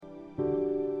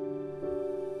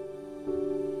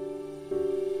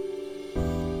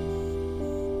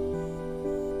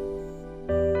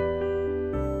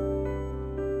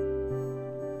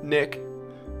Nick,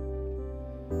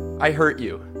 I hurt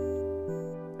you.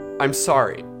 I'm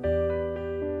sorry.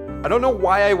 I don't know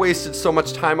why I wasted so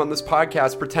much time on this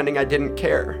podcast pretending I didn't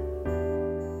care.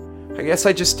 I guess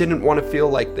I just didn't want to feel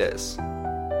like this.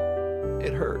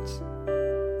 It hurts.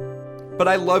 But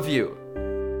I love you.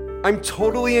 I'm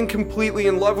totally and completely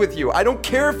in love with you. I don't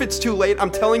care if it's too late,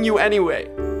 I'm telling you anyway.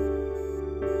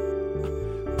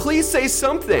 Please say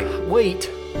something. Wait.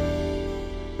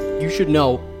 You should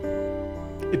know.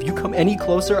 If you come any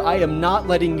closer, I am not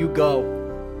letting you go.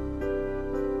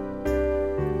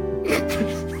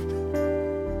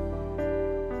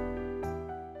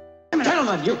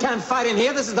 Gentlemen, you can't fight in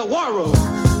here. This is the war room.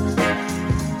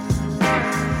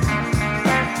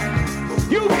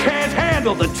 You can't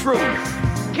handle the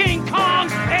truth. King Kong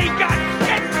ain't got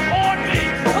shit on me.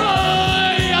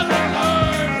 I am the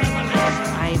third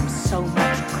revolution. I am so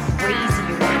much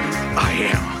crazier than you. I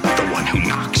am the one who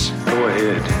knocks. Go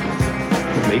ahead.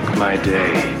 Make my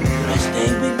day. Best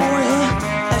thing, big boy, huh?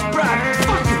 That's Brock.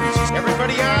 Fuck you.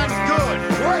 Everybody on? Good.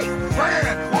 Great.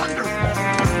 Grand. Wonderful.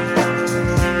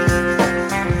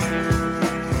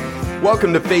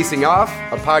 Welcome to Facing Off,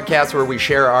 a podcast where we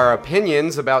share our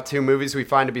opinions about two movies we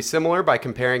find to be similar by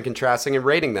comparing, contrasting, and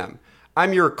rating them.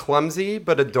 I'm your clumsy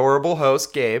but adorable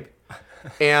host, Gabe.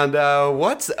 And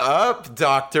what's up,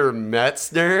 Dr.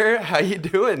 Metzner? How you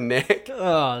doing, Nick?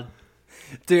 Oh,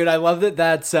 dude, I love that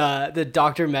that's the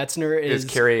Dr. Metzner is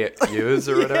Carrie Hughes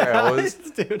or whatever it was.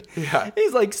 Dude. Yeah.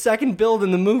 He's like second build in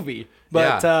the movie.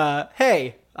 But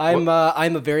hey, I'm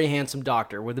a very handsome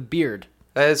doctor with a beard.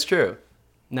 That is true.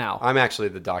 Now, I'm actually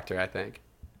the doctor, I think.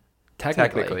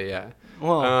 Technically, yeah.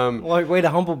 Well, way to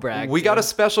humble brag. We got a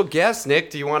special guest, Nick.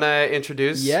 Do you want to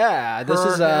introduce? Yeah,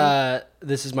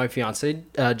 this is my fiance,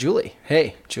 Julie.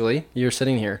 Hey, Julie, you're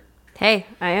sitting here. Hey,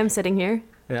 I am sitting here.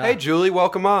 Yeah. Hey, Julie,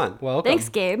 welcome on. Welcome. Thanks,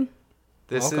 Gabe.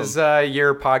 This Welcome. is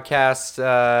your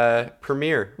podcast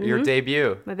premiere, your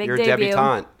debut, My big your debut.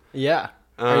 debutante. Yeah.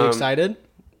 Are you excited?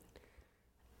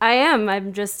 I am.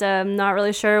 I'm just not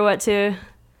really sure what to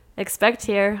expect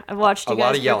here. I've watched you A lot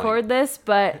guys of yelling. record this,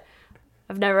 but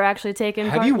I've never actually taken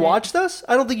part Have you in it. watched us?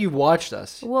 I don't think you've watched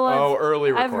us. Well,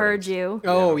 early I've heard recordings. you.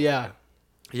 Oh, yeah.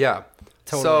 Yeah.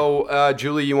 Totally. So,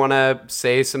 Julie, you want to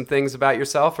say some things about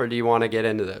yourself, or do you want to get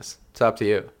into this? It's up to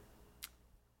you.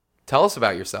 Tell us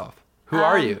about yourself. Who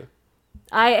are you?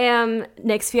 I am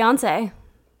Nick's fiance.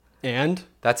 And?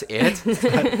 That's it?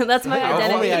 That's my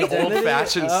only identity. identity?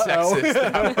 Old-fashioned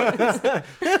sexist.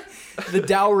 The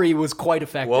dowry was quite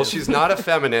effective. Well, she's not a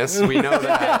feminist. We know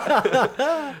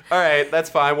that. All right, that's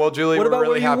fine. Well, Julie, What we're about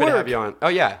really where you happy to work? have you on. Oh,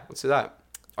 yeah. Let's do that.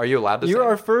 Are you allowed to say?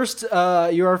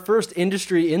 You're our first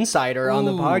industry insider on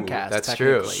the podcast. that's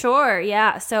true. technically. Sure,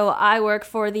 yeah. So I work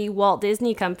for the Walt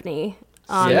Disney Company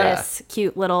on Yeah. this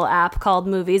cute little app called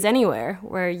Movies Anywhere,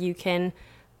 where you can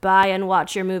buy and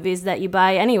watch your movies that you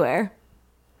buy anywhere.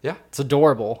 Yeah, It's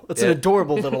adorable. It's an Yeah.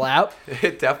 adorable little app.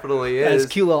 it definitely It is.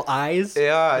 has cute little eyes.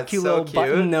 Yeah, a it's cute so little cute.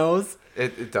 button nose.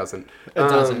 It doesn't. It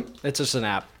doesn't. It's just an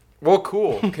app. Well,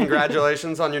 cool.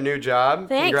 Congratulations on your new job.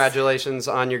 Thanks. Congratulations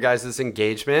on your guys'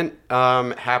 engagement.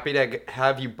 Happy to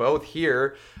have you both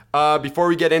here. Before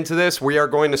we get into this, we are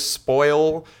going to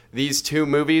spoil these two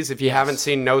movies. If you haven't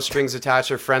seen No Strings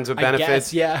Attached or Friends with Benefits,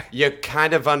 guess, yeah. you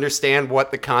kind of understand what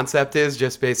the concept is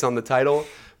just based on the title.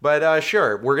 But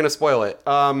sure, we're going to spoil it.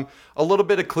 A little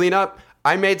bit of cleanup.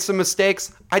 I made some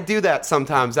mistakes. I do that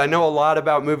sometimes. I know a lot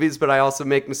about movies, but I also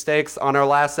make mistakes. On our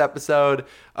last episode,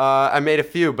 I made a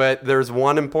few, but there's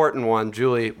one important one.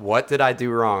 Julie, what did I do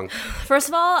wrong? First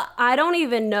of all, I don't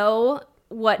even know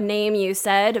what name you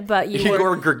said, but you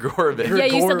Igor were... Grigorovich. Yeah,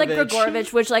 you said like Grigorovich.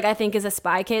 Grigorovich, which like I think is a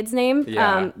Spy Kids name.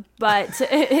 Yeah. But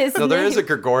his No, there name... is a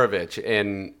Grigorovich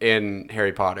in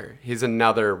Harry Potter. He's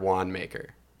another wand maker,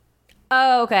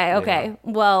 Oh, okay.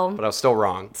 Well, but I was still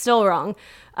wrong. still wrong.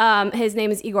 His name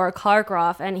is Igor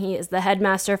Kharkov, and he is the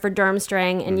headmaster for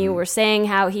Durmstrang. And you were saying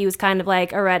how he was kind of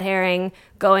like a red herring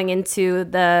going into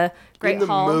the Great In the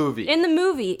Hall. movie. In the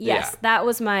movie, yes. Yeah. That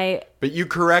was my... But you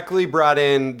correctly brought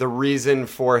in the reason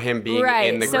for him being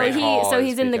Right, in the so Great Hall. so is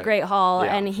he's in the because- Great Hall,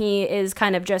 Yeah. and he is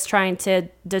kind of just trying to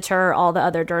deter all the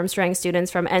other Durmstrang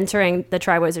students from entering the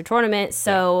Triwizard Tournament,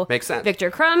 so Makes sense. Victor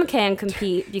Crumb can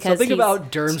compete because Something he's...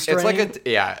 about Durmstrang. It's like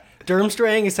a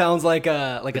Durmstrang sounds like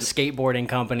a skateboarding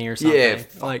company or something. Yeah,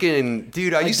 Like, fucking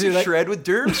dude. I used dude, to I- shred with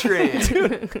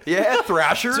Durmstrang. Yeah,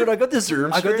 Thrasher. Dude, I got this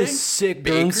sick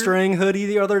Baker. Durmstrang hoodie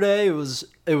the other day. It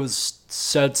was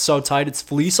so tight. It's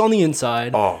fleece on the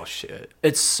inside. Oh shit.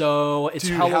 It's Dude, hella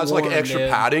it has warm, like extra dude.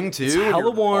 padding too. It's and hella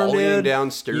you're warm, ollieing dude.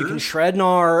 downstairs. You can shred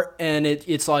gnar, and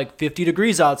it's like 50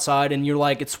 degrees outside, and you're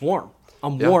like, it's warm.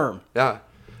 I'm warm. Yeah.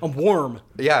 I'm warm.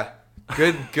 Yeah.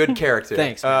 Good character.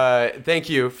 Thanks, Thank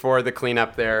you for the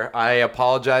cleanup there. I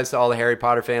apologize to all the Harry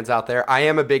Potter fans out there. I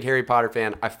am a big Harry Potter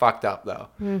fan. I fucked up though.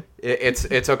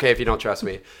 It's okay if you don't trust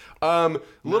me.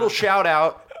 Little shout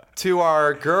out to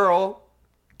our girl,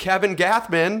 Kevin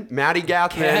Gathman, Maddie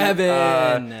Gathman.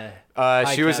 Kevin.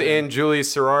 She was Kevin. in Julie's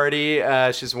sorority.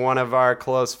 She's one of our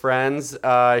close friends.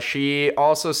 She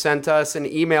also sent us an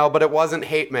email, but it wasn't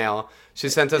hate mail. She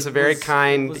sent us a very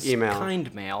kind email.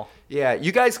 Kind mail. Yeah,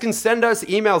 you guys can send us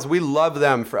emails. We love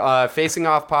them. For,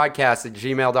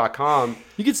 facingoffpodcast@gmail.com.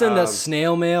 You could send us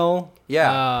snail mail.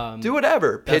 Yeah, do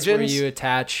whatever. That's where Pigeons. you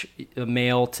attach a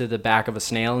mail to the back of a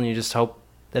snail, and you just hope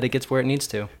that it gets where it needs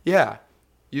to. Yeah.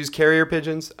 Use carrier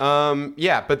pigeons.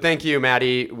 Yeah, but thank you,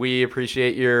 Maddie. We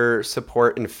appreciate your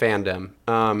support and fandom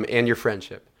and your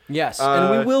friendship. Yes,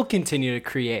 and we will continue to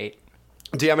create.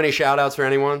 Do you have any shout outs for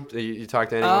anyone? You talk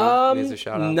to anyone who needs a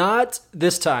shout out? Not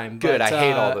this time. Good, but, I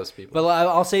hate all those people. But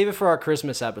I'll save it for our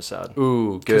Christmas episode.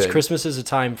 Ooh, Because good. Christmas is a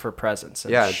time for presents.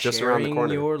 And Yeah, just around the sharing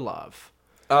corner. your love.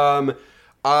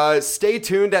 Stay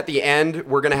tuned at the end.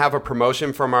 We're gonna have a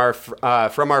promotion from our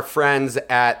friends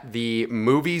at the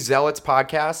Movie Zealots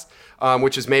podcast,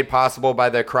 which is made possible by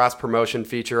the cross promotion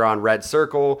feature on Red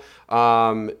Circle.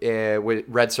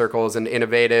 Red Circle is an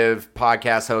innovative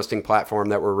podcast hosting platform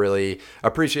that we're really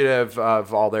appreciative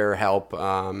of all their help.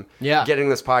 Getting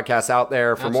this podcast out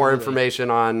there. For more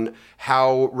information on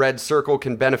how Red Circle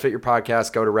can benefit your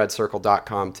podcast, go to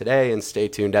redcircle.com today and stay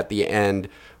tuned at the end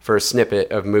for a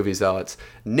snippet of Movie Zealots.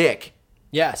 Nick,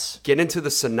 Yes. get into the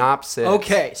synopsis.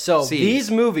 Okay, so See. these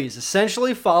movies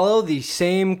essentially follow the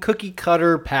same cookie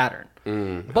cutter pattern.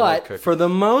 But cookies. for the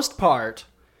most part,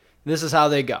 this is how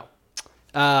they go.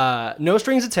 No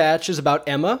Strings Attached is about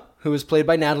Emma, who is played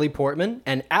by Natalie Portman,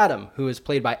 and Adam, who is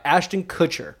played by Ashton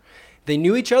Kutcher. They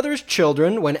knew each other as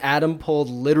children when Adam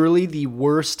pulled literally the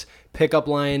worst pickup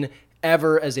line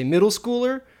ever as a middle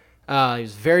schooler. He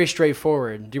was very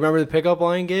straightforward. Do you remember the pickup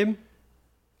line, Gabe?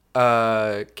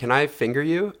 Can I finger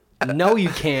you? No, you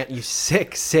can't, you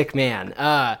sick, sick man.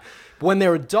 When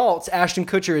they're adults, Ashton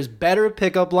Kutcher is better at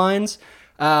pickup lines,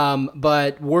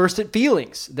 but worse at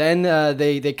feelings. Then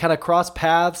they kind of cross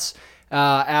paths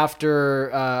after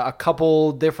a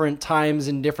couple different times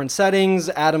in different settings.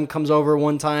 Adam comes over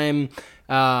one time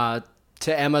to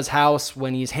Emma's house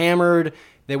when he's hammered.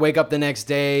 They wake up the next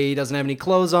day, he doesn't have any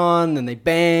clothes on, then they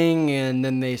bang, and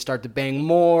then they start to bang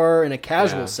more in a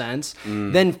casual sense.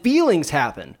 Then feelings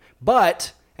happen.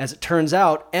 But, as it turns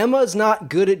out, Emma's not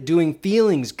good at doing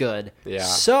feelings good. Yeah.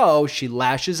 So, she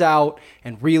lashes out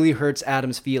and really hurts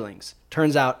Adam's feelings.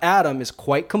 Turns out Adam is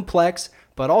quite complex,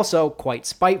 but also quite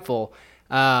spiteful.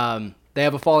 They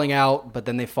have a falling out, but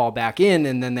then they fall back in,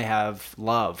 and then they have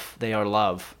love. They are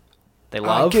love. They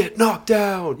love? I get knocked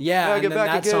down. Yeah, I and get then back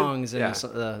that again. song's in Yeah.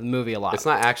 the movie a lot. It's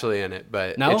not actually in it,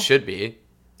 but No? it should be.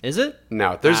 Is it?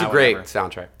 No, there's a great whatever.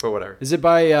 soundtrack, but whatever. Is it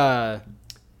by,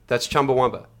 That's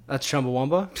Chumbawamba. that's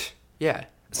Chumbawamba? Yeah.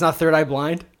 It's not Third Eye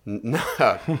Blind? No.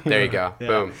 There you go.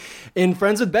 Boom. In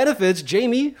Friends with Benefits,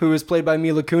 Jamie, who is played by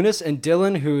Mila Kunis, and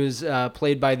Dylan, who is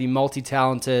played by the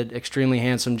multi-talented, extremely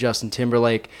handsome Justin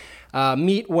Timberlake,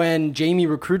 meet when Jamie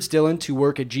recruits Dylan to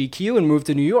work at GQ and move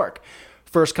to New York.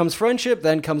 First comes friendship,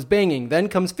 then comes banging, then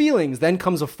comes feelings, then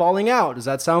comes a falling out. Does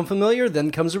that sound familiar? Then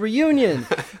comes a reunion.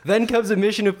 Then comes a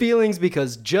mission of feelings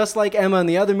because just like Emma in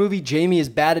the other movie, Jamie is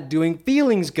bad at doing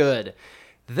feelings good.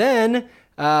 Then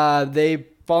they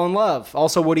fall in love.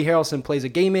 Also, Woody Harrelson plays a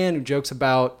gay man who jokes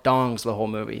about dongs the whole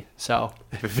movie. So,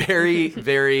 Very,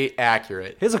 very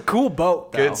accurate. it's a cool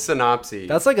boat, though. Good synopsis.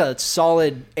 That's like a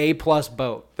solid A-plus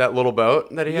boat. that little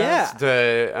boat that he has Yeah.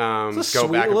 to It's a go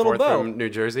sweet back and little forth boat. from New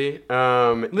Jersey.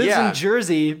 Lives Yeah. in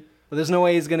Jersey, but there's no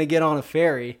way he's going to get on a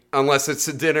ferry. Unless it's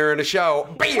a dinner and a show.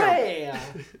 Bam!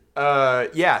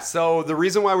 Yeah, so the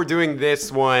reason why we're doing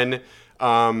this one,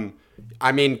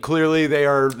 I mean, clearly they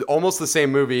are almost the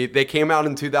same movie. They came out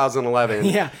in 2011.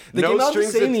 Yeah, they came out the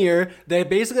same year. They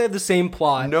basically have the same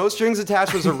plot. No Strings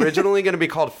Attached was originally going to be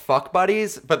called Fuck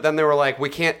Buddies, but then they were like, we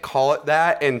can't call it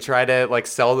that and try to like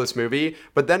sell this movie.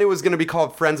 But then it was going to be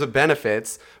called Friends with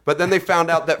Benefits. But then they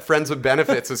found out that Friends with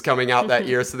Benefits was coming out that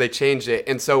year, so they changed it.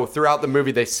 And so throughout the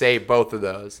movie, they say both of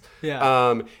those.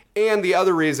 Yeah. And the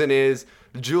other reason is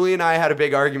Julie and I had a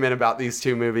big argument about these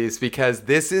two movies because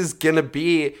this is going to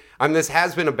be, this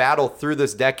has been a battle through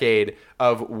this decade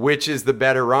of which is the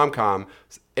better rom-com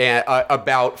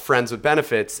about Friends with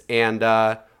Benefits. And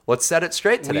let's set it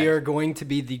straight today. We are going to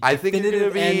be the I think it's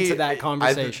definitive gonna be, end to that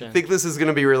conversation. I think this is going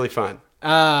to be really fun.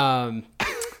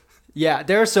 Yeah,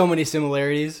 there are so many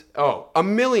similarities. Oh, a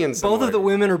million Both of the similarities.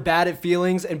 women are bad at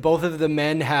feelings, and both of the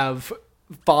men have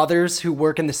fathers who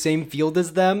work in the same field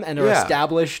as them and are Yeah.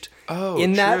 established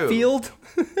in that true. field.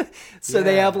 So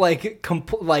they have like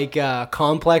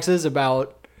complexes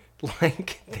about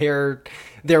like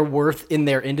their worth in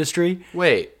their industry.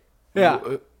 Wait. Yeah.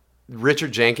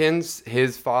 Richard Jenkins,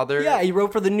 his father. Yeah, he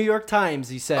wrote for the New York Times,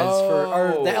 he says,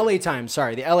 or the LA Times,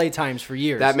 the LA Times for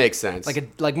years. That makes sense.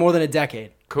 Like more than a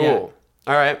decade. Cool.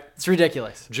 Yeah. All right. It's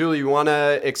ridiculous. Julie, you want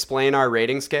to explain our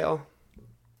rating scale?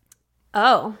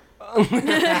 Oh.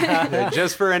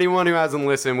 Just for anyone who hasn't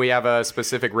listened, we have a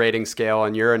specific rating scale,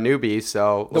 and you're a newbie,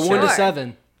 so The 1 to Sure.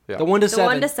 7. Yeah. The 1 to The 7.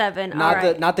 1 to 7, Not all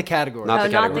right. not the category. Not the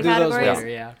not category. the We'll do those categories? later,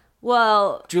 yeah.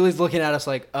 Well, Julie's looking at us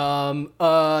like,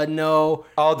 no.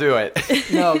 I'll do it.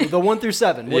 No, the 1 through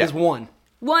 7. What Yeah. is 1?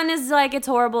 1 is like it's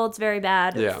horrible, it's very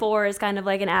bad. Yeah. 4 is kind of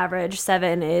like an average.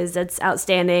 7 is it's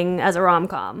outstanding as a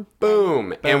rom-com.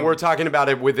 Boom. And we're talking about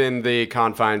it within the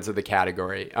confines of the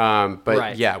category. But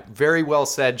Right. yeah, very well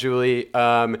said, Julie.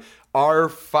 Our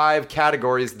 5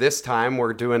 categories this time,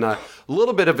 we're doing a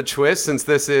little bit of a twist since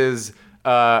this is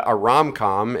a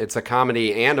rom-com. It's a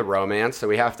comedy and a romance, so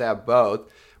we have to have both.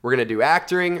 We're going to do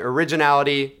acting,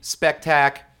 originality,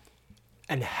 spectac,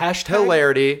 And hashtag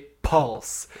hilarity.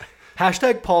 Pulse.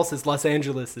 Hashtag Pulse is Los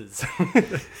Angeles's.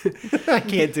 I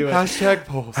can't do it. Hashtag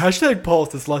Pulse. Hashtag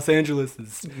Pulse is Los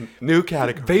Angeles's New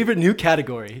category. favorite new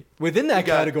category. Within that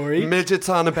category, Midgets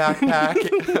on a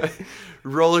backpack,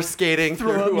 roller skating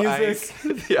Throw up through music.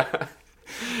 ice. Yeah.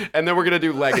 And then we're going to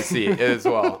do legacy as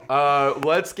well.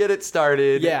 Let's get it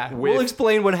started. yeah, with, we'll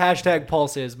explain what hashtag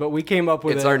Pulse is, but we came up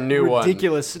with It's a our new one.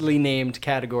 ridiculously named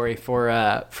category for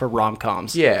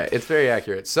rom-coms. Yeah, it's very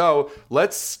accurate. So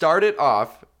let's start it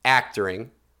off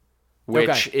acting, which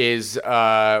Okay. is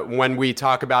when we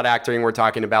talk about acting, we're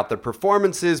talking about the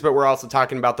performances, but we're also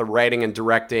talking about the writing and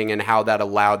directing and how that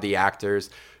allowed the actors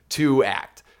to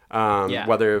act. Yeah.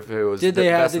 Whether if it was Did the they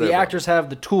have? best Did of the their- actors have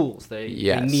the tools they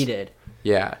Yes. needed?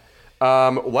 Yeah.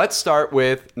 Let's start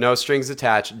with No Strings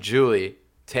Attached. Julie,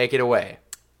 take it away.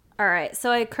 All right, so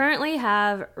I currently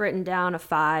have written down a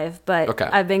 5, but Okay.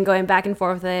 I've been going back and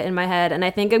forth with it in my head, and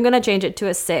I think I'm going to change it to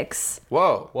a 6.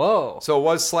 Whoa. Whoa. So it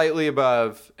was slightly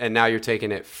above, and now you're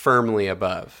taking it firmly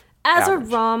above. As average.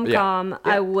 a rom-com, Yeah.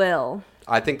 I will.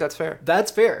 I think that's fair.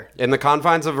 That's fair. In the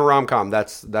confines of a rom-com,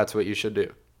 that's what you should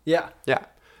do. Yeah. Yeah.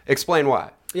 Explain why.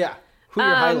 Yeah. Who are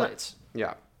your highlights?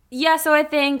 Yeah. Yeah, so I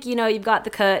think, you've got the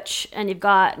Kutch and you've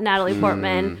got Natalie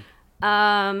Portman.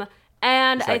 And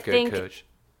Is that I good, think Coach?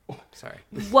 Sorry.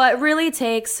 what really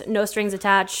takes No Strings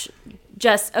Attached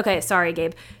sorry,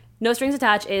 Gabe. No Strings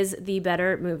Attached is the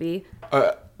better movie.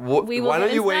 We will Why don't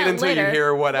get you into wait that until later. you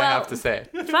hear what I Well, have to say?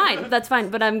 Fine, that's fine,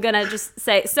 but I'm gonna just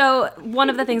say, so one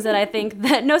of the things that I think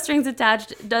that No Strings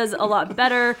Attached does a lot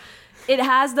better, it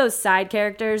has those side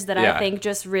characters that Yeah. I think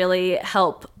just really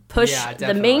help push Yeah, the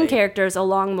main definitely. characters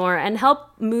along more and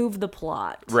help move the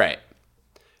plot. Right.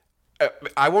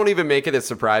 I won't even make it a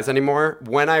surprise anymore.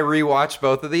 When I rewatch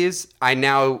both of these, I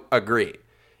now agree.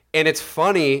 And it's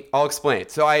funny. I'll explain.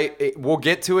 So we'll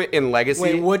get to it in Legacy.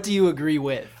 Wait, what do you agree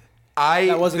with? I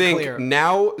That wasn't think clear.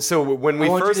 now, so when we I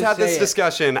want you first to had this say it.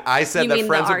 discussion, I said You that mean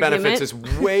Friends the with Benefits is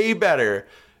argument? way better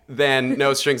than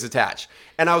No Strings Attached.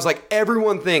 And I was like,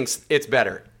 everyone thinks it's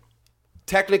better.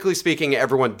 Technically speaking,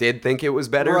 everyone did think it was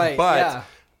better. Right, but yeah.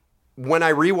 when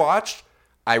I rewatched,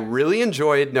 I really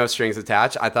enjoyed No Strings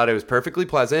Attached. I thought it was perfectly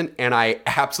pleasant, and I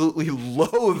absolutely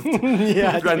loathed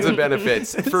Friends with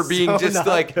Benefits for being so just not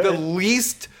like the good.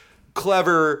 least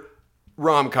clever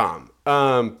rom-com.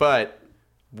 But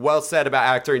well said about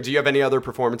acting. Do you have any other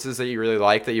performances that you really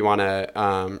like that you want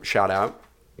to shout out?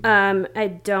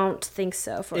 I don't think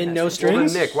so. For In No Well,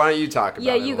 Strings? then Nick, why don't you talk about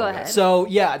Yeah, it? you a go little ahead. bit? So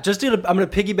yeah, I'm going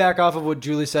to piggyback off of what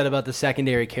Julie said about the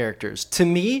secondary characters. To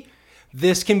me,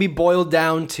 this can be boiled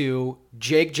down to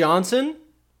Jake Johnson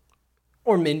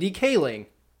or Mindy Kaling.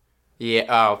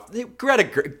 Yeah,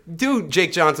 do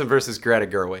Jake Johnson versus Greta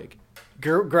Gerwig.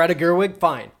 Greta Gerwig,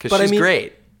 fine, Because she's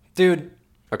great. dude.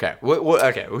 Okay,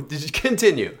 okay, did you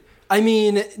continue? I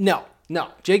mean, no.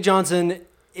 Jake Johnson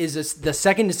is the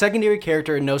secondary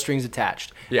character in No Strings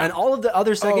Attached, Yeah. and all of the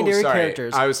other secondary sorry.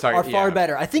 characters I was talking- are far yeah,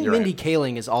 better. I think you're Mindy right.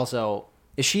 Kaling is also.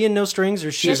 Is she in No Strings or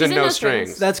is she? She's in in No No Strings.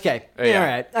 Strings. That's okay. Yeah. All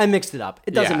right. I mixed it up.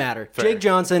 It doesn't Yeah, matter. fair. Jake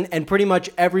Johnson and pretty much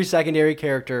every secondary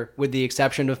character, with the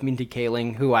exception of Mindy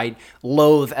Kaling, who I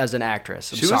loathe as an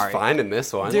actress. I'm She sorry. was fine in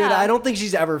this one. Dude, Yeah. I don't think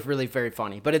she's ever really very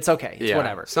funny, but it's okay. It's Yeah,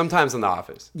 whatever. Sometimes in The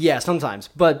Office. Yeah, sometimes.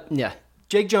 But yeah,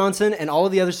 Jake Johnson and all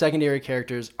of the other secondary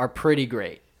characters are pretty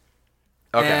great.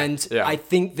 Okay. And yeah. I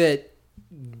think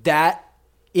that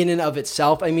in and of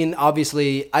itself, I mean,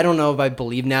 obviously, I don't know if I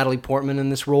believe Natalie Portman in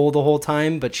this role the whole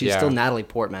time, but she's Yeah. still Natalie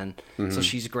Portman, so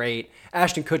she's great.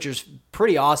 Ashton Kutcher's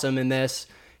pretty awesome in this.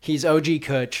 He's OG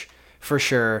Kutch. for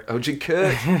sure. OG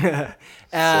Kush.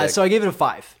 So I gave it a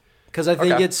 5 because I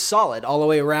think Okay. it's solid all the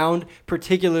way around,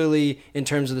 particularly in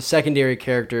terms of the secondary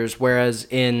characters, whereas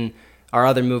in our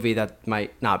other movie that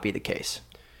might not be the case.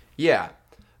 Yeah.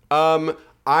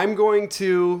 I'm going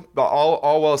to,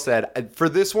 all well said. For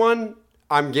this one,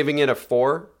 I'm giving it a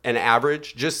 4, an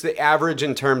average. Just the average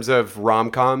in terms of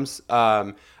rom-coms.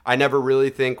 I never really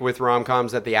think with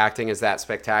rom-coms that the acting is that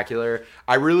spectacular.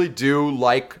 I really do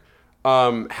like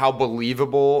how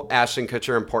believable Ashton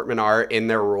Kutcher and Portman are in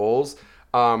their roles.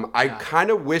 I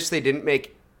kind of wish they didn't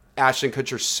make Ashton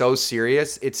Kutcher so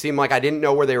serious. It seemed like I didn't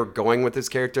know where they were going with this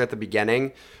character at the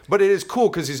beginning. But it is cool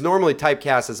because he's normally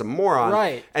typecast as a moron.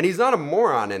 Right. And he's not a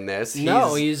moron in this. He's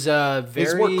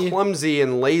He's more clumsy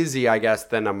and lazy, I guess,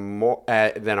 than a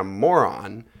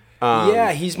moron.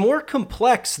 He's more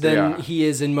complex than he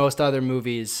is in most other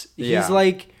movies. He's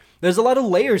like, there's a lot of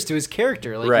layers to his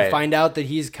character. Like Right. you find out that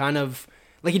he's kind of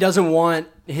like he doesn't want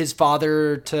his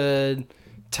father to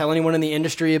tell anyone in the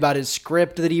industry about his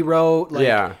script that he wrote.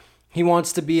 Like, he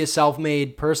wants to be a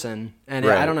self-made person, and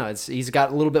I don't know. He's got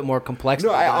a little bit more complex.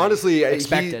 No, I honestly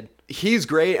expected. He's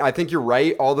great. I think you're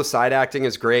right. All the side acting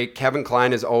is great. Kevin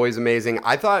Kline is always amazing.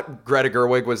 I thought Greta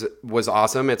Gerwig was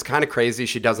awesome. It's kind of crazy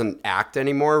she doesn't act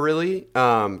anymore, really,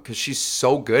 because she's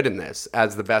so good in this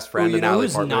as the best friend. You of know Natalie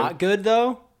who's Portman. not good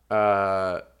though?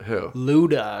 Who?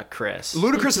 Ludacris.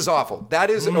 Ludacris is awful. That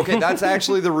is okay. That's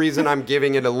actually the reason I'm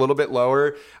giving it a little bit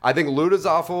lower. I think Luda's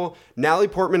awful. Natalie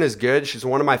Portman is good. She's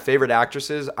one of my favorite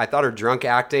actresses. I thought her drunk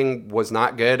acting was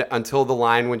not good until the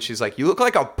line when she's like, "You look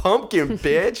like a pumpkin,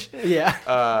 bitch." Yeah.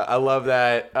 I love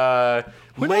that.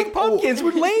 We're not pumpkins,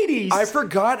 we're ladies. I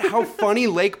forgot how funny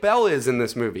Lake Bell is in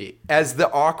this movie as the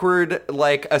awkward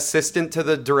like assistant to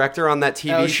the director on that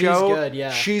TV she's show. good,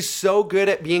 yeah. She's so good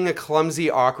at being a clumsy,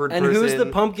 awkward And person. who's the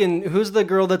pumpkin? Who's the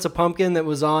girl that's a pumpkin that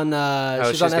was on?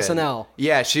 She's on good. SNL.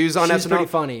 Yeah, she was on SNL. She's pretty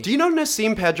funny. Do you know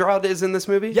Nassim Pedrad is in this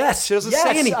movie? Yes, she doesn't say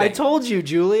anything. I told you,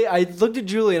 Julie. I looked at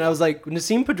Julie and I was like,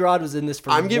 Nassim Pedrad was in this for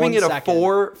I'm giving 1 it a second.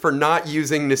 4 for not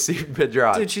using Nassim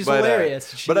Pedrad. Dude, she's But,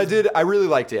 hilarious. But I really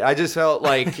liked it. I just felt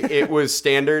like it was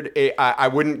standard. I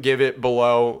wouldn't give it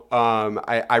below.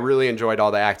 I really enjoyed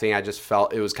all the acting. I just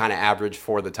felt it was kind of average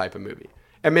for the type of movie.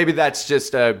 And maybe that's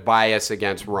just a bias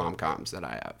against rom-coms that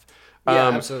I have. Yeah,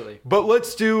 absolutely. But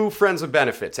let's do Friends with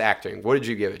Benefits acting. What did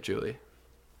you give it, Julie?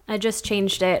 I just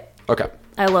changed it. Okay.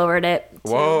 I lowered it.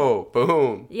 Whoa,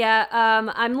 boom. Yeah,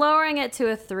 I'm lowering it to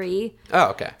a 3. Oh,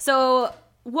 okay. So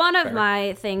one of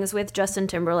my things with Justin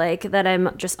Timberlake that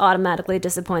I'm just automatically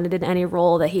disappointed in any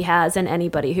role that he has and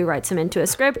anybody who writes him into a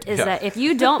script is that if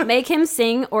you don't make him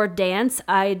sing or dance,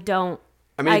 I don't.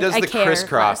 I mean, he does the care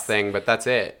crisscross less. thing, but that's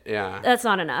it. Yeah. That's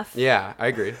not enough. Yeah, I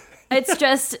agree. It's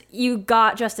just you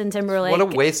got Justin Timberlake. What a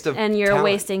waste of and you're talent.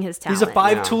 wasting his talent. He's a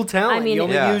 5-tool talent. I mean, he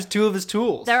only Yeah. used 2 of his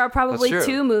tools. There are probably That's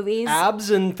true. 2 movies. Abs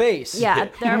and face. Yeah,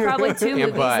 there are probably 2 movies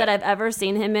butt. that I've ever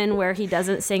seen him in where he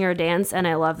doesn't sing or dance, and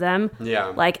I love them. Yeah.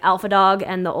 Like Alpha Dog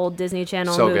and the old Disney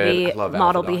Channel So good. movie I love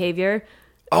Model Alpha Dog. Behavior.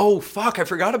 Oh, fuck. I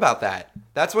forgot about that.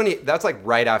 That's like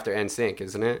right after NSYNC,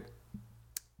 isn't it?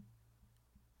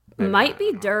 Might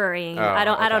be during. Oh, I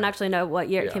don't okay. actually know what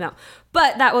year it Yeah. came out.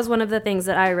 But that was one of the things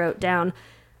that I wrote down.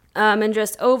 And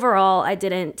just overall, I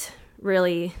didn't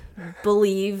really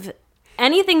believe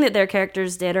anything that their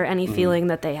characters did or any feeling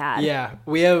that they had. Yeah,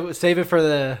 we have save it for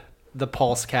the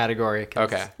pulse category. 'cause-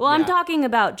 Okay. Well, I'm talking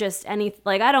about just any,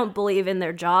 like, I don't believe in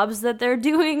their jobs that they're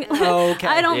doing. Oh, okay.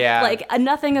 I don't, Yeah. like,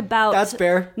 nothing about. That's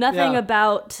fair. Nothing Yeah.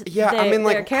 about Yeah, I mean,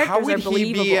 their like, characters how would are he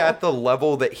believable. be at the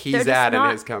level that he's They're just at not-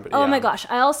 in his company? Oh Yeah. my gosh.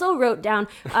 I also wrote down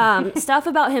stuff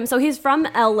about him. So he's from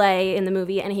LA in the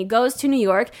movie and he goes to New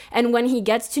York. And when he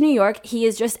gets to New York, he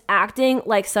is just acting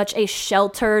like such a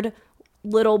sheltered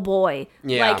little boy.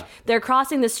 Yeah. Like they're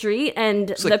crossing the street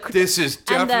and like, this is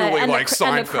definitely like and the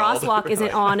Seinfeld. crosswalk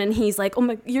isn't on and he's like, "Oh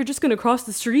my, you're just going to cross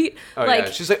the street?" Oh, like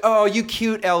yeah. She's like, oh, you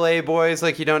cute LA boys.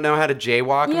 Like, you don't know how to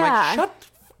jaywalk. I'm Yeah. like,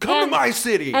 come to my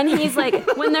city. And he's like,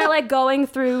 when they're like going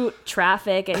through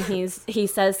traffic and he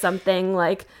says something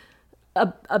like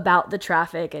about the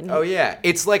traffic and Oh yeah,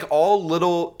 it's like all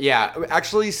little. Yeah,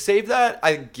 actually, save that,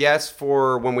 I guess,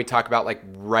 for when we talk about like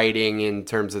writing in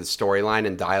terms of the storyline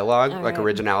and dialogue, like right.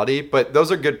 originality. But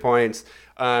those are good points.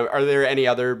 Are there any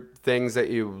other things that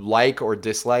you like or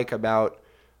dislike about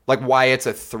Like why it's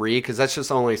a 3, because that's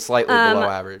just only slightly below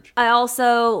average. I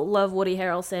also love Woody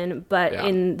Harrelson, but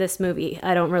in this movie,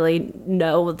 I don't really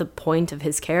know the point of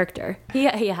his character. He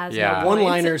has no point.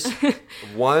 One-liners.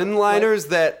 One-liners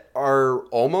that are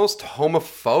almost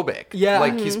homophobic. Yeah.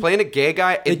 Like he's playing a gay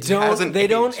guy. They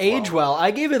don't age well.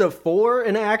 I gave it a 4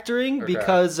 in acting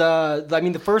because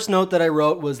the first note that I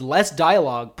wrote was less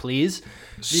dialogue, please.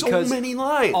 Because so many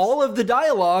lines. All of the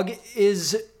dialogue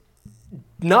is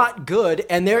not good,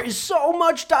 and there is so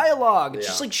much dialogue. It's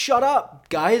just like, shut up,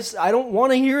 guys. I don't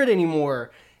want to hear it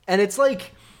anymore. And it's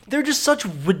like they're just such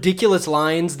ridiculous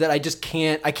lines that I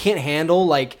can't handle.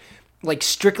 Like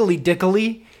Strictly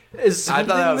Dickily. I thought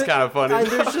that was kind of funny.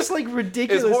 There's just like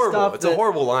ridiculous it's horrible. stuff. It's a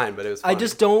horrible line, but it was funny. I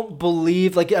just don't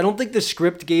believe, I don't think the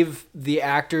script gave the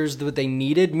actors what they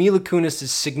needed. Mila Kunis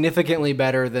is significantly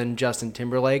better than Justin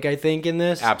Timberlake, I think, in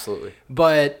this. Absolutely.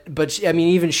 But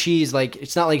even she's like,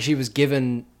 it's not like she was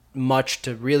given much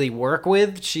to really work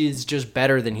with. She's just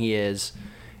better than he is.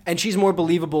 And she's more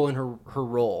believable in her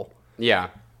role. Yeah.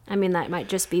 I mean, that might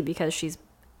just be because she's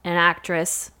an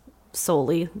actress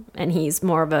solely, and he's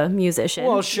more of a musician.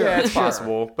 Well, sure, yeah, it's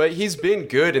possible, but he's been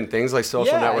good in things like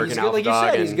Social Network and Alpha like Dog.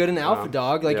 Like you said, he's good in Alpha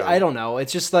Dog. I don't know.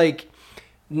 It's just like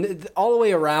all the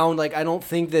way around. Like I don't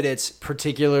think that it's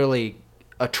particularly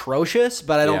atrocious,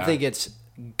 but I don't think it's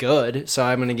good. So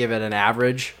I'm gonna give it an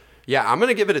average. Yeah, I'm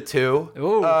gonna give it a 2.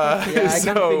 Ooh, I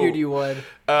kind of figured you would.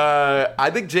 I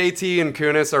think JT and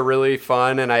Kunis are really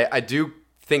fun, and I do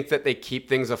think that they keep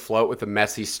things afloat with the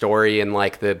messy story and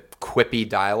like the quippy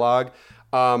dialogue.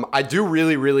 I do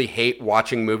really, really hate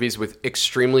watching movies with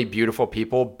extremely beautiful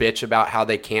people bitch about how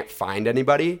they can't find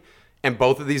anybody. And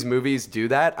both of these movies do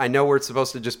that. I know we're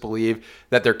supposed to just believe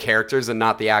that they're characters and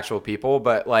not the actual people,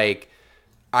 but like,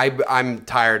 I'm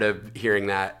tired of hearing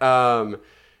that.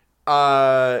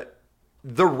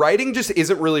 The writing just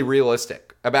isn't really realistic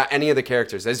about any of the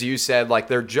characters. As you said, like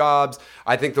their jobs,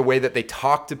 I think the way that they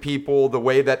talk to people, the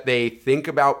way that they think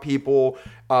about people,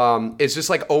 is just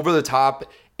like over the top,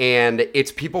 and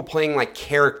it's people playing like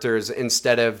characters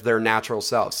instead of their natural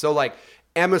selves. So like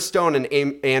Emma Stone and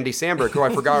Andy Samberg, who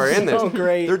I forgot are in this,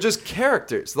 great. They're just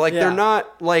characters. Like they're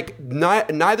not like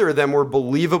neither of them were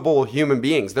believable human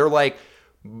beings. They're like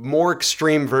more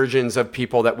extreme versions of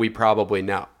people that we probably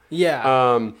know.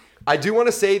 Yeah. I do want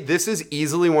to say this is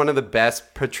easily one of the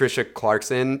best Patricia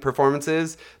Clarkson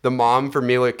performances. The mom for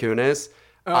Mila Kunis.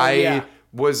 I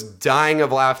was dying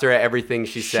of laughter at everything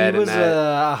she said. She was in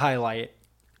that. a highlight.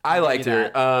 I liked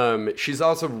her. She's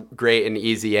also great in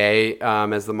Easy A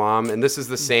as the mom, and this is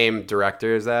the same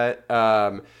director as that.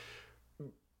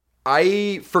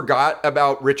 I forgot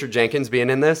about Richard Jenkins being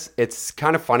in this. It's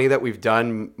kind of funny that we've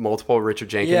done multiple Richard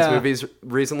Jenkins movies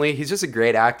recently. He's just a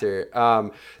great actor.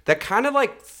 That kind of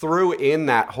like threw in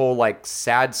that whole like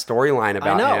sad storyline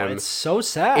about him. I know, it's so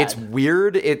sad. It's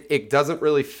weird. It doesn't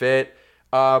really fit.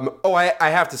 I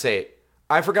have to say it.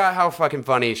 I forgot how fucking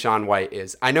funny Shaun White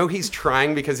is. I know he's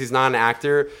trying because he's not an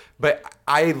actor, but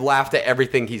I laughed at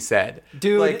everything he said.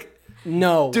 Dude. Like,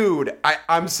 no. Dude,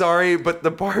 I'm sorry, but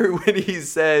the part when he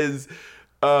says,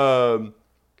 the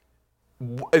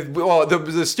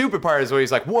stupid part is when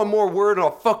he's like, one more word and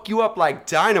I'll fuck you up like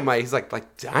dynamite. He's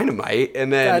like dynamite?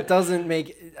 And then... That doesn't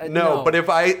make... No, but if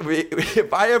I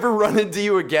ever run into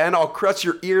you again, I'll crush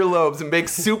your earlobes and make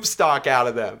soup stock out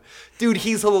of them. Dude,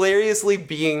 he's hilariously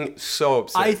being so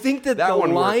upset. I think that the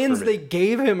lines they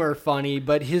gave him are funny,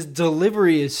 but his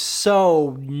delivery is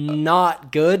so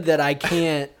not good that I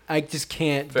just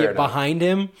can't get behind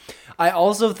him. I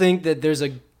also think that there's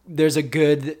a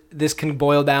good, this can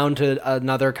boil down to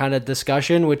another kind of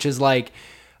discussion, which is like,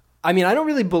 I mean, I don't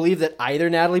really believe that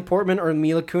either Natalie Portman or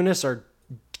Mila Kunis are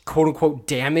quote unquote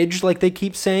damaged like they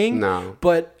keep saying. No.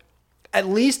 But at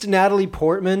least Natalie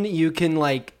Portman, you can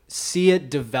like see it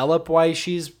develop why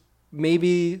she's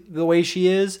maybe the way she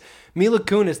is. Mila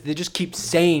Kunis, they just keep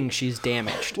saying she's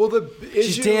damaged. Well,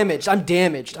 she's damaged. I'm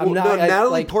damaged. I'm not.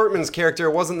 Natalie Portman's character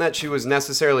wasn't that she was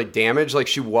necessarily damaged, like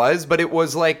she was, but it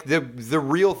was like the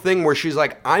real thing where she's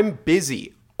like, I'm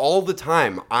busy all the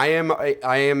time. I am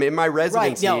in my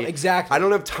residency. Right, no, exactly. I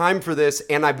don't have time for this,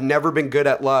 and I've never been good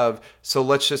at love, so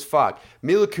let's just fuck.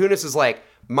 Mila Kunis is like,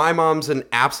 my mom's an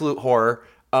absolute whore.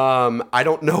 I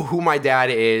don't know who my dad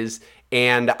is,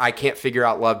 and I can't figure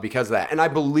out love because of that. And I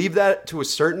believe that to a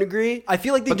certain degree. I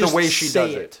feel like they just the way she say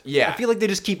does it. Yeah. I feel like they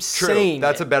just keep True. saying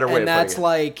That's it. a better way of putting it. And that's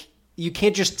like, you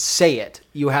can't just say it.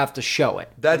 You have to show it.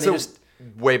 That's a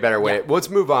way better way. Yeah. Let's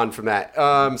move on from that.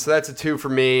 So that's a 2 for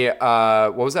me.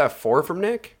 What was that, a 4 from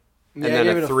Nick? And then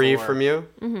a 3 from you?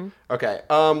 Mm-hmm. Okay.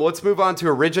 Let's move on to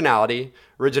originality.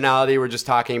 Originality, we're just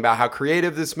talking about how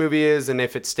creative this movie is and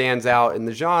if it stands out in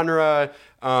the genre.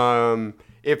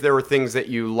 If there were things that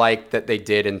you liked that they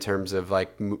did in terms of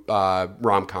like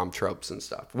rom-com tropes and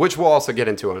stuff, which we'll also get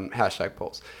into on hashtag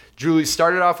polls. Julie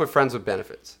started off with Friends with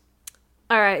Benefits.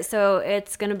 All right, so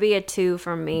it's going to be a 2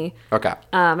 from me. Okay.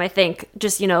 I think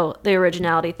just, the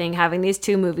originality thing, having these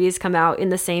 2 movies come out in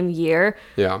the same year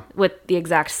with the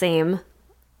exact same.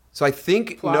 So I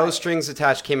think plot. No Strings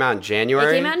Attached came out in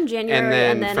January. It came out in January.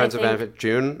 And then Friends with Benefits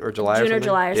June or July June or something? or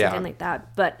July or something like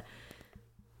that. But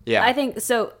yeah, I think,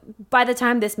 so by the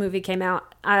time this movie came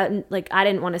out, I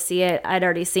didn't want to see it. I'd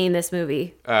already seen this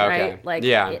movie, okay. right?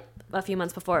 Yeah. A few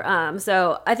months before.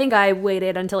 So I think I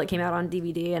waited until it came out on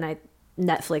DVD and I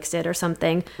Netflixed it or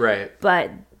something. Right.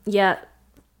 But yeah,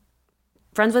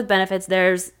 Friends with Benefits,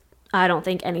 there's, I don't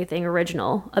think, anything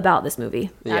original about this movie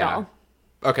at all.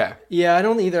 Okay. Yeah, I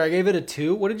don't either. I gave it a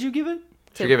 2. What did you give it?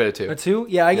 So give it a 2. A 2?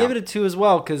 Yeah, I gave it a 2 as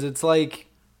well because it's like,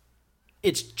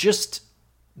 it's just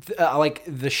like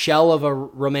the shell of a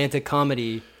romantic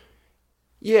comedy.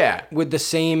 Yeah. With the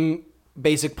same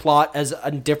basic plot as a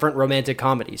different romantic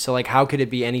comedy. So like, how could it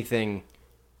be anything?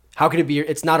 How could it be?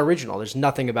 It's not original. There's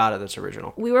nothing about it that's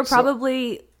original. We were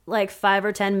probably like 5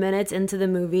 or 10 minutes into the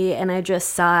movie and I just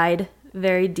sighed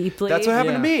very deeply. That's what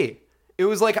happened to me. It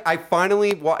was like I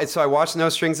finally so I watched No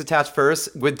Strings Attached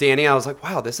first with Danny. I was like,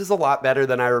 wow, this is a lot better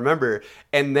than I remember.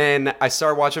 And then I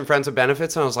started watching Friends with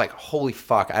Benefits and I was like, holy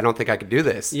fuck, I don't think I could do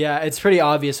this. Yeah, it's pretty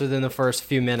obvious within the first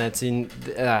few minutes, and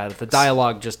the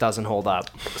dialogue just doesn't hold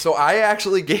up. So I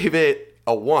actually gave it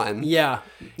a 1. Yeah.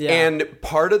 And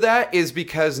part of that is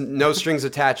because No Strings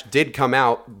Attached did come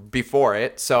out before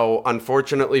it. So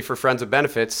unfortunately for Friends with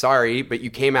Benefits, sorry, but you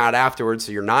came out afterwards,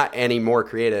 so you're not any more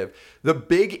creative. The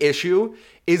big issue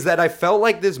is that I felt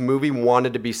like this movie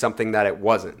wanted to be something that it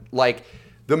wasn't. Like,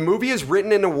 the movie is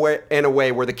written in a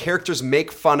way where the characters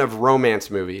make fun of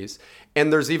romance movies.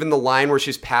 And there's even the line where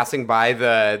she's passing by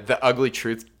the Ugly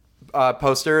Truth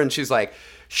poster and she's like,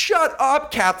 shut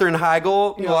up, Katherine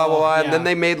Heigl, blah, blah, blah. Yeah. And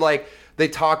then they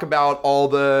talk about all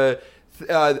the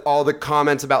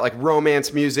comments about like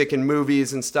romance music and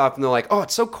movies and stuff. And they're like, oh,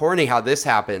 it's so corny how this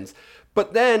happens.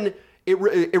 But then it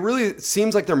really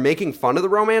seems like they're making fun of the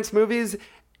romance movies.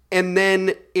 And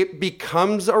then it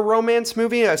becomes a romance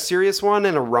movie, a serious one,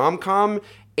 and a rom-com.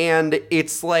 And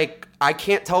it's like, I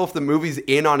can't tell if the movie's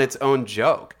in on its own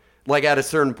joke. Like at a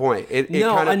certain point.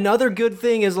 Another good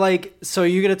thing is like, so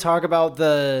you're going to talk about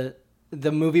the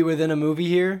movie within a movie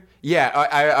here? Yeah,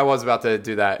 I was about to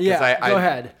do that. Yeah, go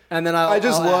ahead. And then I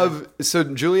love, so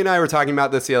Julie and I were talking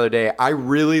about this the other day. I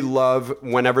really love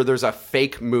whenever there's a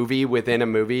fake movie within a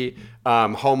movie.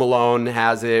 Home Alone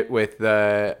has it with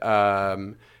the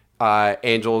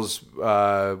angels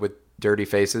with dirty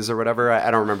faces or whatever. I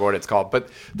don't remember what it's called. But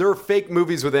there are fake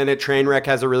movies within it. Trainwreck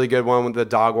has a really good one with the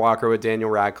dog walker with Daniel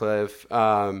Radcliffe.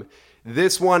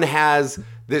 This one has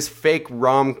this fake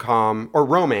rom-com or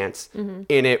romance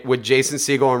in it with Jason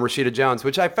Segel and Rashida Jones,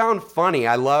 which I found funny.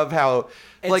 I love how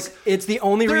it's the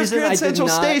only reason Grand I Central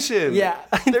did not. Station. Yeah,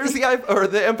 there's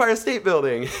the Empire State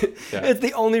Building. Yeah. It's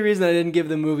the only reason I didn't give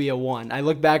the movie a 1. I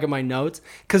look back at my notes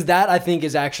because that I think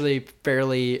is actually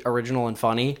fairly original and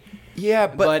funny. Yeah,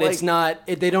 but it's not.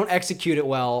 They don't execute it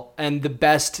well. And the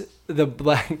best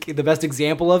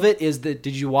example of it is that.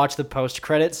 Did you watch the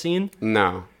post-credit scene?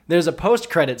 No. There's a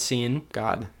post-credit scene.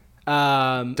 God.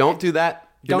 Don't do that.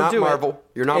 You're not Marvel.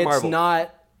 You're not Marvel. It's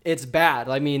not. It's bad.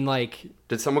 I mean, like.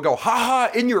 Did someone go, ha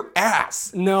ha, in your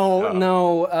ass?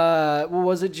 No. What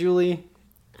was it, Julie?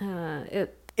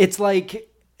 It's like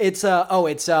it's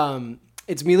Mila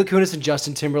Kunis and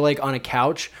Justin Timberlake on a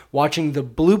couch watching the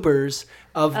bloopers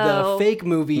of the fake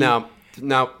movie. No.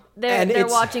 They're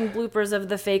watching bloopers of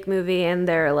the fake movie and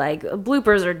they're like,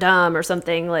 bloopers are dumb or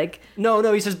something like. No,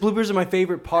 he says bloopers are my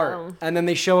favorite part. And then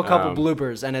they show a couple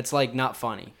bloopers and it's like not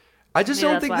funny. I just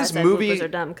don't think this movie. Bloopers are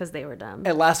dumb because they were dumb.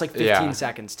 It lasts like 15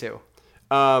 seconds too.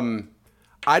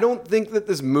 I don't think that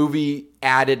this movie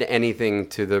added anything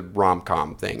to the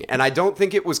rom-com thing. And I don't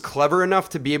think it was clever enough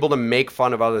to be able to make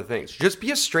fun of other things. Just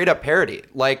be a straight-up parody,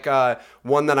 like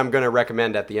one that I'm going to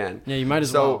recommend at the end. Yeah, you might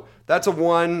as well. So that's a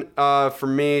 1 for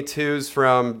me. 2's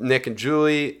from Nick and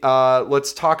Julie.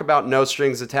 Let's talk about No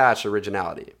Strings Attached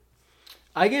originality.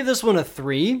 I gave this one a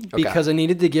 3 because I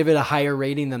needed to give it a higher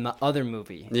rating than the other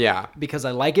movie. Yeah. Because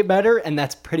I like it better, and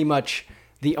that's pretty much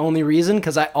the only reason,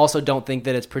 because I also don't think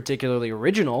that it's particularly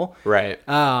original. Right.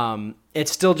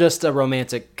 It's still just a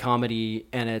romantic comedy,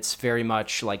 and it's very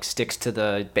much like sticks to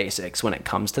the basics when it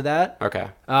comes to that. Okay.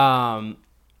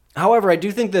 However, I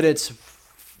do think that it's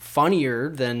funnier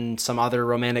than some other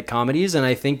romantic comedies, and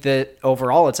I think that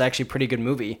overall it's actually a pretty good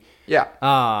movie. Yeah.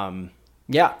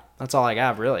 Yeah, that's all I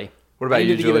have, really. What about I you,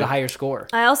 need to give Julie? it a higher score.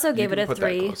 I also gave it a Put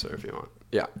 3. that closer if you want.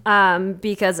 Yeah.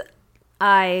 Because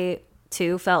I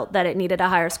too felt that it needed a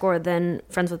higher score than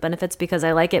Friends with Benefits because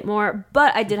I like it more.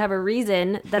 But I did have a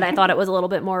reason that I thought it was a little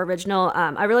bit more original.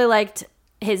 I really liked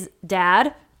his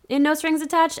dad in No Strings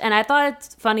Attached, and I thought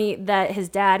it's funny that his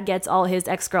dad gets all his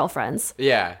ex-girlfriends.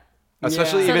 Yeah.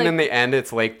 Especially So, even like- in the end,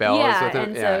 it's Lake Bell is Yeah, with him.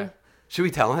 and Yeah. so- Should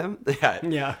we tell him? Yeah.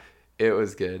 Yeah. It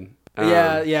was good.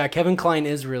 Yeah. Kevin Kline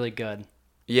is really good.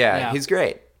 Yeah, he's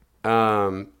great.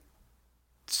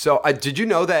 So did you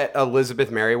know that Elizabeth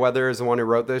Merriweather is the one who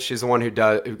wrote this? She's the one who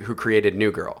created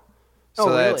New Girl. So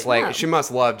Oh, that's really? like Yeah. she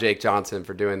must love Jake Johnson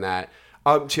for doing that.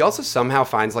 She also somehow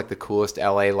finds like the coolest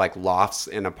LA like lofts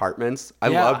and apartments. I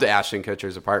Yeah. loved Ashton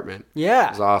Kutcher's apartment. Yeah.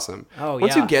 It was awesome. Oh,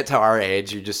 Once yeah. you get to our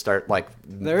age, you just start like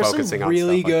There's focusing some on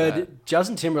really stuff like good. that.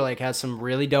 Justin Timberlake has some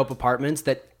really dope apartments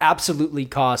that absolutely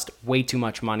cost way too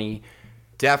much money.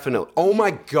 Definitely. Oh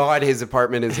my God, his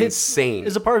apartment is insane.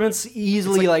 His apartment's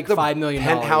easily like the $5 million.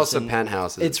 penthouse of and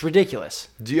penthouses. It's ridiculous.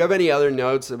 Do you have any other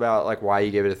notes about like why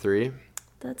you gave it a 3?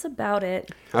 That's about it.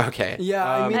 Okay. Yeah,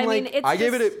 I mean, I like, mean, it's I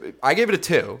gave it a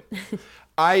 2.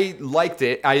 I liked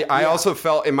it. I also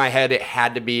felt in my head it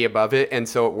had to be above it, and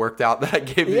so it worked out that I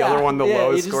gave the other one the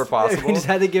lowest score possible. You just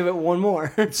had to give it one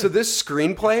more. So this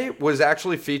screenplay was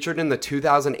actually featured in the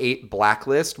 2008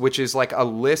 Blacklist, which is like a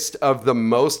list of the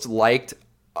most liked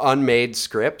unmade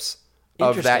scripts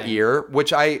of that Interesting. year,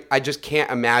 which I just can't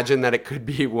imagine that it could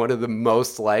be one of the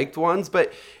most liked ones,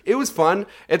 but it was fun.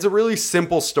 It's a really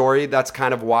simple story. That's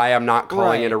kind of why I'm not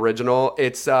calling it Right. original.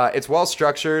 It's well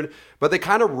structured, but they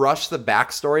kind of rush the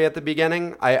backstory at the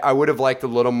beginning. I would have liked a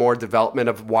little more development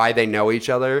of why they know each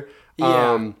other.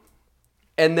 Yeah.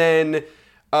 And then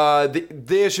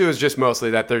the issue is just mostly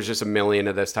that there's just a million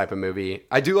of this type of movie.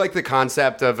 I do like the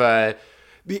concept of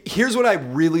here's what I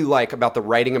really like about the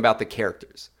writing about the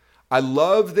characters. I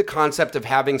love the concept of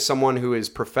having someone who is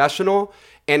professional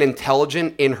and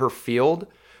intelligent in her field,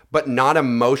 but not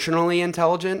emotionally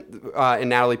intelligent in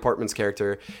Natalie Portman's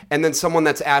character. And then someone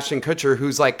that's Ashton Kutcher,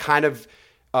 who's like kind of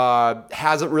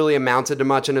hasn't really amounted to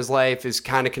much in his life, is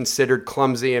kind of considered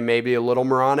clumsy and maybe a little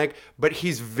moronic, but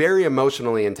he's very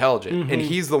emotionally intelligent. And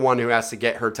he's the one who has to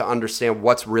get her to understand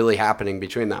what's really happening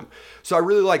between them. So I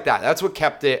really like that. That's what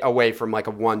kept it away from like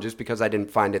a 1, just because I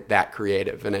didn't find it that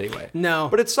creative in any way. No.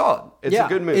 But it's solid. It's a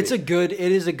good movie. It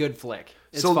is a good flick.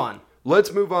 It's fun.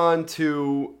 Let's move on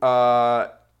to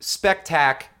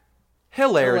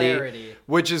Spectacularity,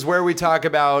 which is where we talk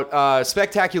about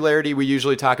spectacularity. We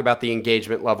usually talk about the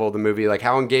engagement level of the movie, like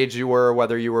how engaged you were,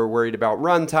 whether you were worried about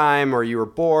runtime or you were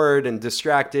bored and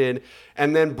distracted.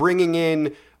 And then bringing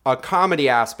in a comedy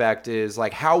aspect is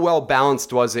like how well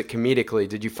balanced was it comedically?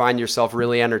 Did you find yourself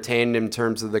really entertained in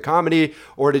terms of the comedy,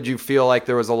 or did you feel like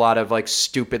there was a lot of like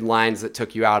stupid lines that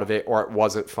took you out of it, or it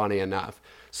wasn't funny enough?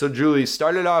 So Julie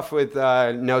started off with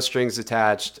No Strings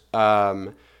Attached,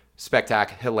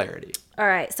 Spectacularity. All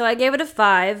right, so I gave it a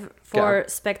 5 for Go.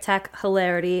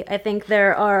 Spectacularity. I think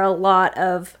there are a lot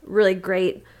of really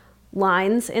great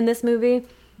lines in this movie.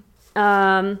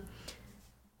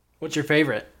 What's your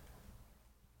favorite?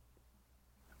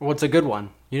 What's a good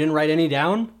one? You didn't write any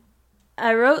down?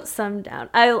 I wrote some down.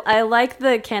 I like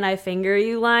the "Can I finger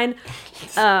you" line.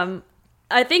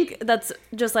 I think that's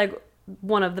just like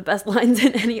one of the best lines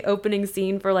in any opening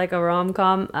scene for like a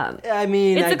rom-com. I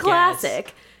mean, it's I a guess.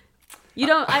 classic.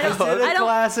 I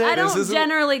classic? don't This is a-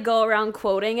 generally go around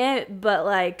quoting it, but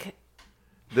like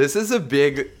This is a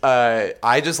big,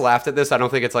 I just laughed at this. I don't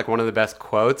think it's like one of the best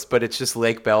quotes, but it's just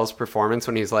Lake Bell's performance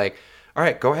when he's like, all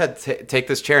right, go ahead, take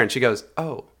this chair. And she goes,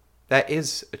 oh, that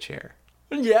is a chair.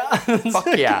 Yeah.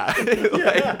 Fuck yeah.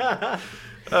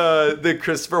 The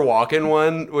Christopher Walken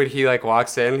one, when he like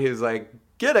walks in, he's like,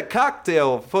 get a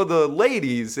cocktail for the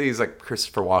ladies. He's like,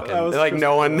 Christopher Walken. was Like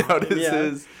no one Christopher-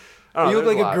 notices. I don't You know, look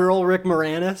there's like a lot. girl, Rick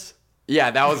Moranis.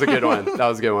 Yeah, that was a good one. That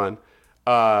was a good one.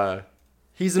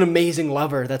 He's an amazing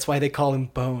lover. That's why they call him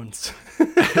Bones.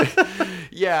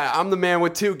 Yeah, I'm the man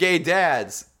with 2 gay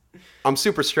dads. I'm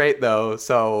super straight though,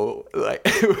 so like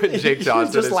when Jake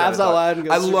Johnson just is laughs trying to out talk- loud and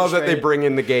goes I super love that they straight. bring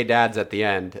in the gay dads at the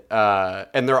end,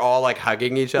 and they're all like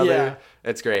hugging each other. Yeah.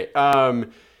 It's great.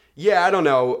 Yeah, I don't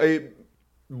know.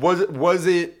 Was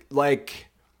it like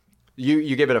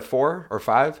you gave it a 4 or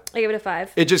 5? I give it a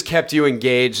 5. It just kept you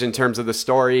engaged in terms of the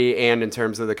story and in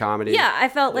terms of the comedy. Yeah, I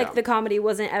felt like Yeah. the comedy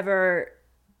wasn't ever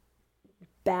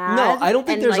bad. No, I don't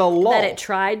think and, there's a like, lull. that it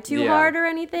tried too Yeah. hard or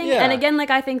anything. Yeah. And again, like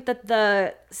I think that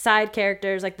the side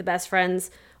characters, like the best friends,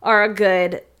 are a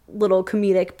good little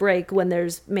comedic break when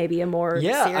there's maybe a more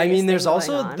Yeah, I serious mean, there's thing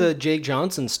also going on. the Jake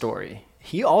Johnson story.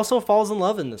 He also falls in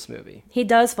love in this movie. He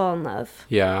does fall in love.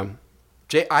 Yeah.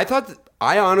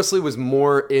 I honestly was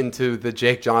more into the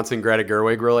Jake Johnson Greta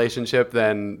Gerwig relationship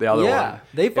than the other Yeah, one.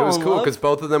 they It was fall in cool love. because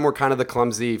both of them were kind of the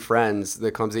clumsy friends,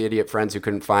 the clumsy idiot friends who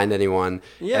couldn't find anyone.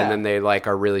 Yeah. And then they like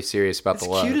are really serious about It's the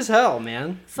love. cute as hell,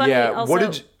 man. Funny Yeah,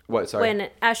 also. Sorry. When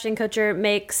Ashton Kutcher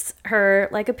makes her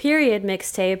like a period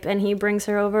mixtape and he brings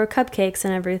her over cupcakes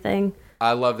and everything.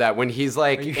 I love that when he's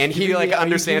like, you and he giving like me- are you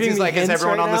understands. giving He's me like, is hints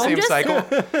everyone right on the now? same I'm just-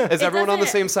 cycle? Is everyone on the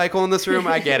doesn't- same cycle in this room?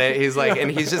 I get it. He's like,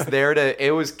 and he's just there to. It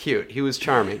was cute. He was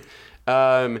charming.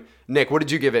 Nick, what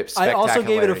did you give it? I also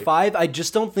gave it a Spectacularity. 5. I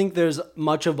just don't think there's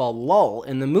much of a lull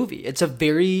in the movie. It's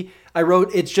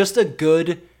it's just a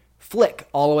good flick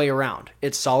all the way around.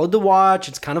 It's solid to watch.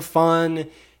 It's kind of fun.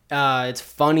 It's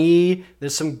funny.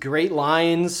 There's some great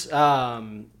lines.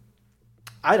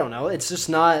 I don't know. It's just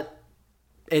not.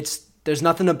 There's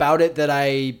nothing about it that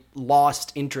I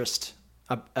lost interest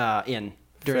in during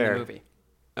Fair. the movie.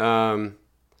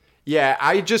 Yeah,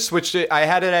 I just switched it. I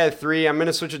had it at a 3. I'm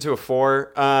gonna switch it to a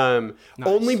 4.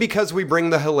 Only because we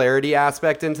bring the hilarity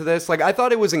aspect into this. Like, I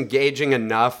thought it was engaging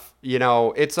enough. You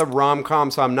know, it's a rom-com,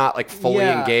 so I'm not like fully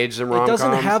engaged in rom-coms. It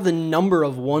doesn't have the number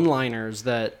of one-liners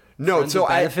that. No, Friends so with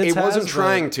Benefits it wasn't has,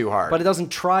 trying but- too hard. But it doesn't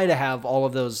try to have all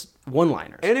of those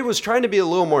one-liners. And it was trying to be a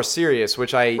little more serious,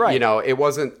 which Right. it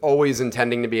wasn't always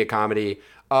intending to be a comedy.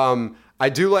 I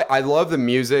love the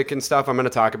music and stuff. I'm going to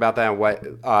talk about that and what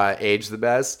aged the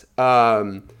best.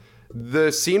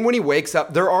 The scene when he wakes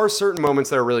up, there are certain moments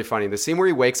that are really funny. The scene where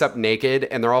he wakes up naked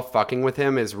and they're all fucking with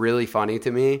him is really funny to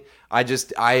me.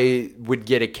 I would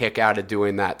get a kick out of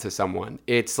doing that to someone.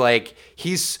 It's like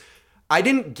I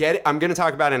didn't get it. I'm going to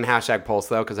talk about it in #Pulse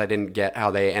though, because I didn't get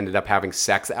how they ended up having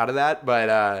sex out of that.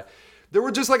 But there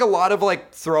were just like a lot of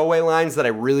like throwaway lines that I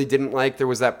really didn't like. There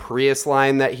was that Prius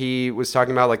line that he was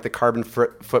talking about, like the carbon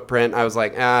footprint. I was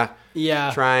like,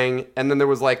 Yeah. trying. And then there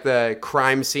was like the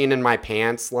crime scene in my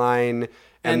pants line.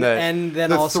 And then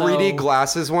the also- 3D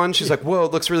glasses one. She's like, whoa,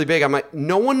 it looks really big. I'm like,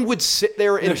 no one would sit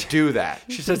there and do that.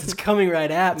 She says it's coming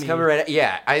right at me. Coming right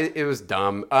at, it was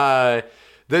dumb.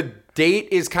 The date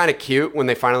is kind of cute when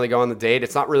they finally go on the date.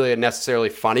 It's not really necessarily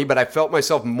funny, but I felt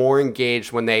myself more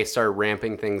engaged when they started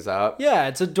ramping things up. Yeah,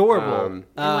 it's adorable. And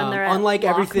when they're at unlike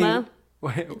everything.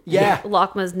 Lockma. Yeah.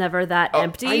 Lockma's never that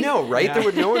empty. I know, right? There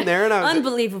was no one there, and I was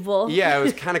Unbelievable. Yeah, it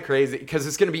was kind of crazy because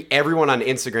it's going to be everyone on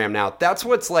Instagram now. That's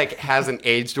what's like hasn't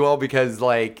aged well because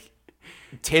like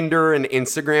Tinder and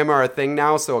Instagram are a thing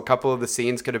now, so a couple of the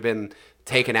scenes could have been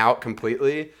taken out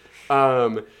completely.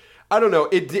 I don't know.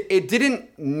 It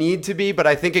didn't need to be, but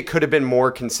I think it could have been more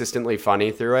consistently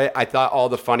funny through it. I thought all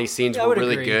the funny scenes I were would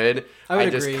really agree. good. I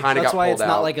would just agree. kind of That's got why pulled it's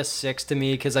not out. like a 6 to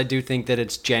me, because I do think that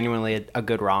it's genuinely a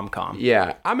good rom-com.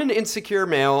 Yeah, I'm an insecure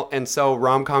male, and so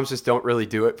rom-coms just don't really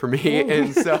do it for me.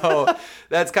 And so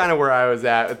that's kind of where I was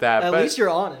at with that. At But, least you're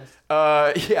honest.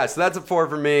 yeah, so that's a 4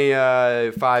 for me.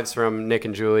 5s from Nick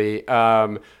and Julie.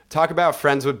 Talk about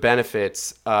Friends with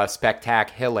Benefits.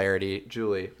 Hilarity.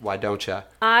 Julie, why don't you?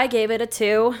 I gave it a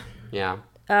 2. Yeah.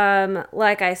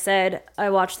 Like I said,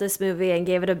 I watched this movie and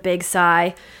gave it a big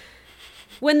sigh.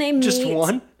 When they meet, Just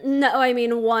one? No, I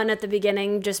mean one at the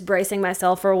beginning, just bracing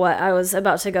myself for what I was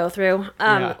about to go through.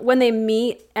 Yeah. When they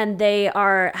meet and they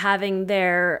are having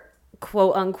their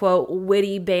quote unquote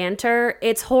witty banter,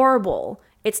 it's horrible.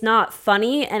 It's not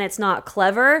funny and it's not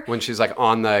clever. When she's like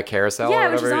on the carousel. Yeah, or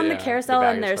when she's whatever. on the Yeah, carousel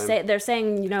and baggage claim. they're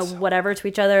saying whatever to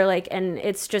each other, like, and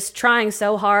it's just trying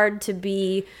so hard to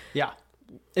be Yeah.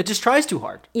 It just tries too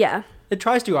hard. yeah. It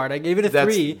tries too hard. I gave it a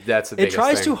That's- 3. that's the It biggest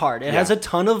tries thing. too hard. It Yeah. has a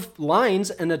ton of lines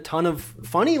and a ton of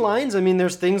funny lines. I mean,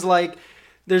 there's things like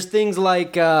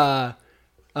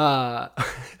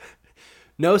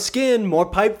no skin, more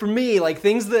pipe for me, like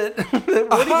things that, that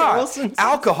Woody Aha! Harrelson says.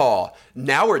 Alcohol.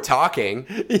 Now we're talking.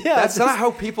 Yeah, That's not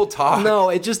how people talk. No,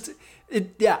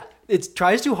 it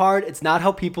tries too hard. It's not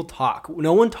how people talk.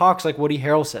 No one talks like Woody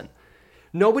Harrelson.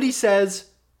 Nobody says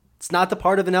it's not the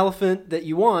part of an elephant that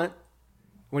you want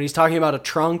when he's talking about a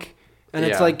trunk. And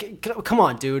it's Yeah. like, come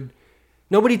on, dude.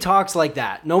 Nobody talks like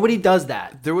that. Nobody does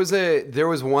that. There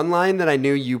was one line that I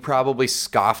knew you probably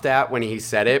scoffed at when he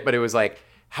said it, but it was like,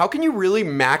 how can you really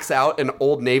max out an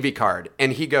Old Navy card?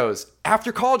 And he goes,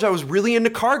 after college, I was really into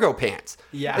cargo pants.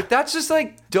 Yeah. Like, that's just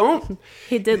like, don't.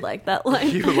 He did like that line.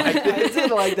 You liked I it? did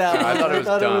like that. I thought it was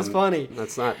dumb. it was funny.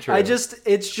 That's not true.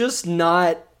 It's just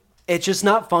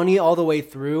not funny all the way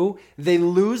through. They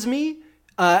lose me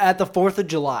at the 4th of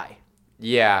July.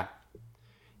 Yeah.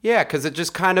 Yeah, because it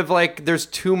just kind of like, there's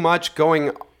too much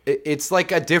going. It's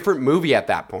like a different movie at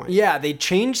that point. Yeah, they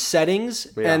change settings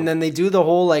Yeah. and then they do the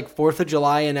whole like 4th of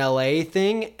July in LA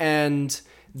thing, and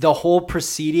the whole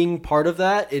preceding part of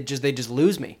that, they just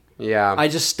lose me. Yeah. I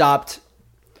just stopped.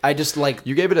 I just like,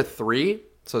 You gave it a 3,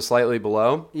 so slightly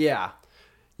below. yeah.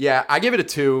 Yeah, I give it a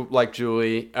 2, like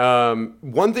Julie.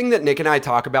 One thing that Nick and I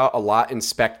talk about a lot in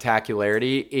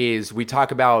Spectacularity is we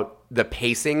talk about the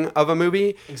pacing of a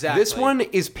movie. Exactly. This one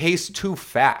is paced too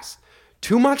fast.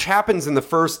 Too much happens in the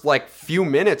first like few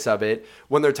minutes of it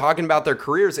when they're talking about their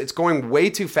careers. It's going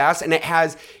way too fast, and it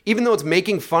has, even though it's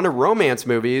making fun of romance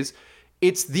movies,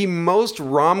 it's the most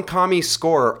rom-com-y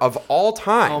score of all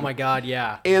time. Oh my God,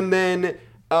 yeah. And then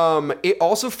it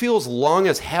also feels long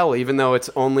as hell, even though it's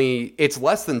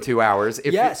less than 2 hours.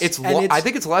 Yes, and I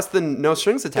think it's less than No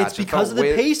Strings Attached. It's because of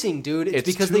the pacing, dude. It's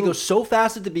because they go so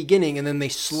fast at the beginning and then they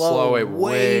slow it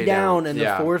way down in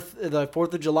Yeah. the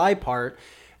 4th of July part,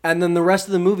 and then the rest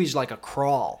of the movie's like a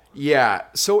crawl. Yeah.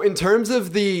 So in terms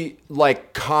of the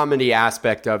like comedy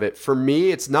aspect of it, for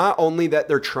me, it's not only that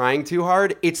they're trying too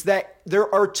hard, it's that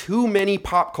there are too many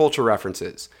pop culture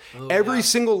references. Every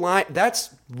single line, that's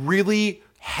really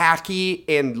hacky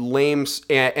and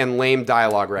lame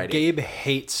dialogue writing. Gabe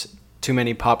hates too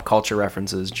many pop culture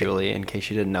references, Julie, in case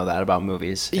you didn't know that about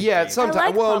movies. Yeah, sometimes. I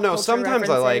like Well, pop no, culture sometimes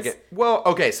I like references. it. Well,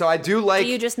 okay, so I do like.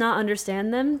 Do you just not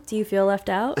understand them? Do you feel left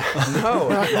out?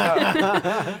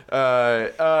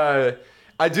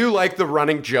 I do like the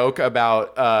running joke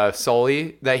about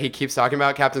Sully that he keeps talking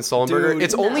about, Captain Sullenberger. Dude,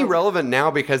 it's only relevant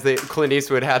now because Clint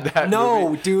Eastwood had that. No,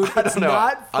 movie. dude, I don't it's know.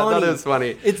 not funny. I thought it was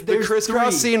funny. The there's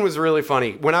crisscross 3. scene was really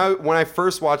funny. When I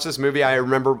first watched this movie, I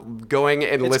remember going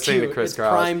and It's listening cute. to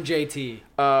crisscross. It's prime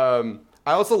JT.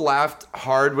 I also laughed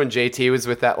hard when JT was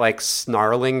with that like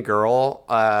snarling girl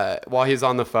while he's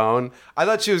on the phone. I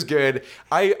thought she was good.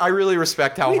 I really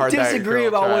respect how We hard that disagree girl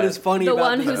about what tried. is funny The about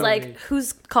one this who's movie. like,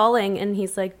 who's calling? And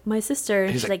he's like, my sister.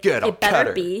 And He's she's like, like, good, I'll it cut better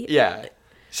her. be. Yeah.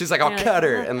 She's like, I'll you're cut like,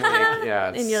 her. And like,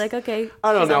 yeah. And you're like, okay.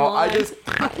 I don't she's on know. the I line. just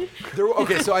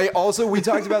okay. So we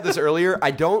talked about this earlier.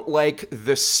 I don't like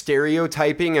the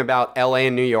stereotyping about L.A.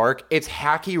 and New York. It's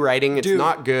hacky writing. It's Dude,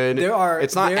 not good.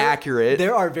 It's not accurate.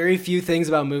 There are very few things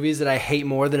about movies that I hate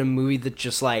more than a movie that's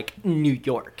just like New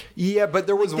York. Yeah, but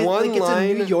there was one It's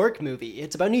line. a New York movie.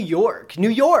 It's about New York. New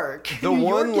York. The New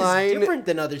one York line- is different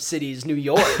than other cities. New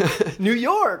York. New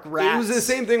York. Rats. It was the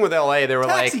same thing with LA. They were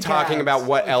Taxi like talking cabs. about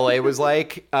what LA was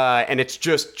like, and it's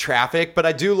just traffic. But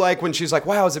I do like when she's like,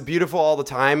 "Wow, is it beautiful all the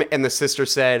time?" And the sister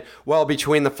said, "Well,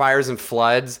 between the fires and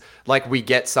floods, like we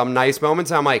get some nice moments."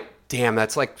 And I'm like, "Damn,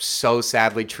 that's like so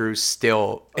sadly true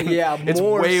still." Yeah, it's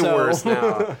more way so. worse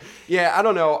now. Yeah, I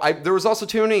don't know. There was also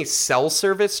too many cell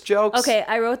service jokes. Okay,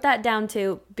 I wrote that down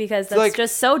too because that's Like-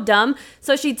 just so dumb.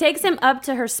 So she takes him up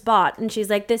to her spot and she's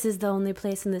like, "This is the only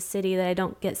place in the city that I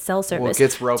don't get cell service. Well, it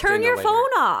gets roped Turn into your later. phone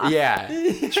off. Yeah,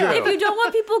 true. If you don't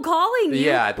want people calling you,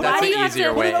 Yeah, that's an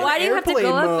easier way. Why do you have to go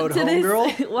Airplane up mode, to this?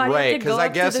 homegirl. Why do you Right, have to because go I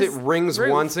up to guess it this rings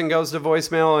roof? once and goes to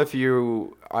voicemail if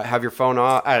you have your phone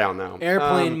off. I don't know.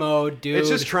 Airplane mode, dude. It's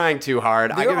just trying too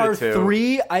hard. I There give are it a 2.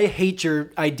 3. I hate your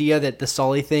idea that the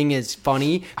Sully thing is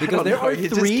funny because don't there know, are you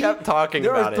just 3. kept talking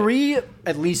there about are it. 3,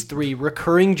 at least 3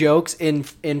 recurring jokes in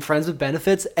Friends with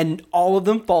Benefits, and all of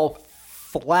them fall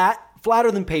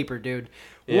flatter than paper, dude.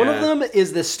 One of Yeah. them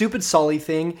is the stupid Sully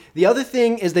thing. The other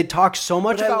thing is they talk so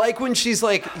much But I about like when she's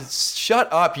like, "Shut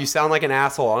up, you sound like an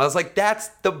asshole." And I was like, "That's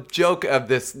the joke of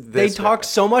this." they talk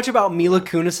so much about Mila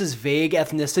Kunis's vague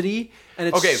ethnicity, and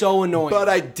it's so annoying. But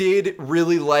I did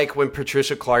really like when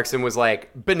Patricia Clarkson was like,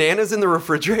 "Bananas in the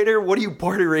refrigerator? What are you,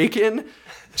 Puerto Rican?"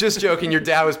 Just joking, your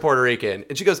dad was Puerto Rican.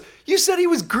 And she goes, "You said he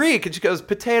was Greek." And she goes,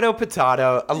 "Potato,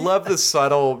 potato." I love the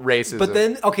subtle racism. But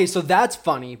then, okay, so that's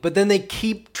funny. But then they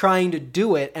keep trying to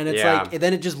do it, and it's Yeah. like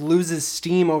then it just loses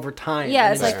steam over time. Yeah,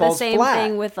 and it's it like just the falls same flat.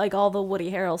 thing with like all the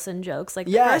Woody Harrelson jokes. Like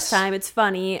the Yes. first time it's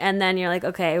funny, and then you're like,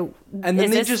 okay, And then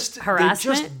is they this just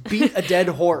harassment? beat a dead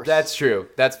horse. That's true.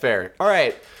 That's fair. All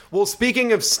right. Well,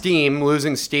 speaking of steam,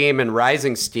 losing steam and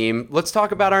rising steam, let's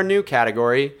talk about our new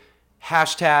category,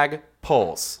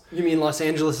 #Pulse. You mean Los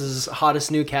Angeles'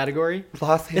 hottest new category?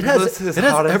 Los It has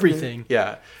everything.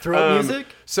 Yeah. Throat music?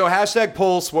 So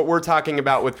 #Pulse, what we're talking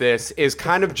about with this is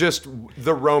kind of just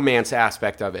the romance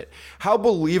aspect of it. How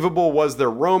believable was their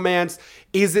romance?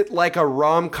 Is it like a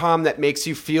rom-com that makes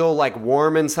you feel like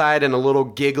warm inside and a little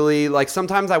giggly? Like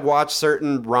sometimes I watch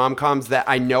certain rom-coms that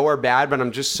I know are bad, but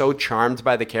I'm just so charmed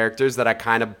by the characters that I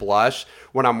kind of blush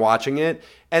when I'm watching it.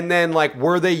 And then like,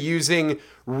 were they using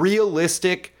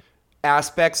realistic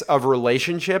aspects of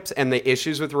relationships and the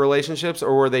issues with relationships,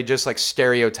 or were they just like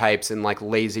stereotypes and like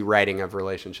lazy writing of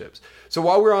relationships? So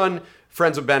while we're on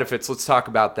Friends with Benefits, let's talk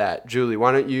about that. Julie,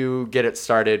 why don't you get it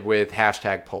started with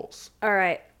 #Pulse? All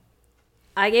right,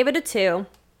 I gave it a 2.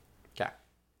 Okay.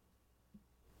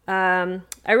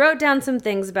 I wrote down some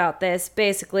things about this.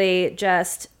 Basically,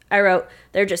 I wrote,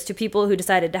 they're just two people who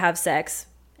decided to have sex.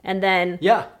 And then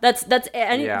Yeah. that's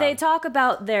and Yeah. they talk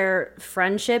about their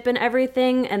friendship and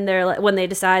everything, and they're like, when they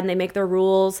decide and they make their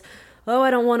rules. Oh,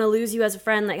 I don't want to lose you as a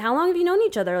friend. Like, how long have you known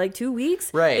each other? Like 2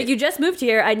 weeks? Right. Like, you just moved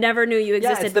here. I never knew you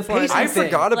existed it's the before. pacing I thing.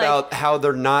 forgot Like, about how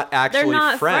they're not actually they're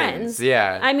not friends.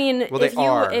 Yeah. I mean, well,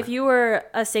 if you were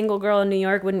a single girl in New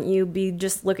York, wouldn't you be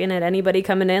just looking at anybody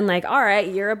coming in like, all right,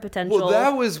 you're a potential. Well,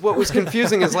 that was what was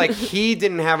confusing is like he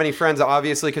didn't have any friends,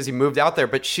 obviously, because he moved out there,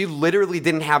 but she literally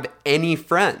didn't have any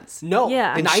friends. No,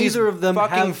 Yeah. And neither she's of them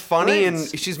fucking have funny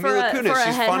friends. and she's for Mila a Kunis.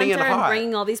 She's funny and headhunter hot.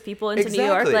 bringing all these people into New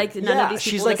York. Exactly. Like none Yeah, of these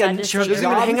she's people like a- decide to she She stick doesn't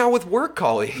even job- hang out with work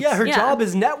colleagues. Yeah, her Yeah. job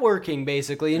is networking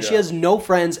basically, and she has no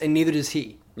friends, and neither does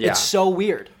he. Yeah. It's so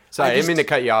weird. Sorry, I didn't just- mean to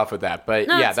cut you off with that, but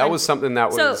No, yeah, it's that fine. was something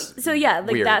that was so yeah,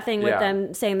 like weird. that thing with Yeah.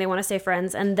 them saying they want to stay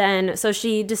friends, and then so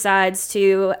she decides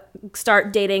to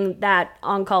start dating that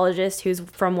oncologist who's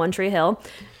from One Tree Hill,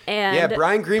 and Yeah,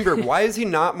 Brian Greenberg. Why is he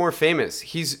not more famous?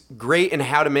 He's great in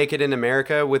How to Make It in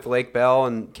America with Lake Bell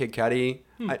and Kid Cudi.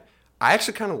 I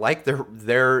actually kind of like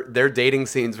their dating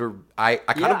scenes. Where I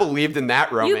kind Yeah. of believed in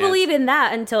that romance. you believe in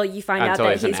that until you find Until out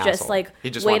that he's an he's just asshole. like He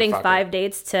just wanted to waiting fuck 5 her.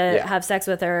 dates to Yeah. have sex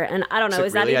with her, and I don't know, So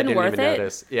is really, that I even didn't worth even it?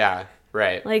 notice. Yeah,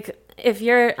 right. Like, if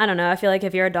you're, I don't know, I feel like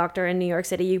if you're a doctor in New York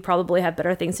City, you probably have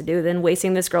better things to do than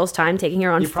wasting this girl's time taking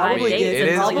her on You 5 probably dates. get- it and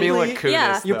is telling- Mila probably- Kunis.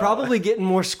 Yeah. You're though. probably getting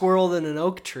more squirrel than an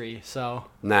oak tree, so.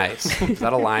 Nice. Is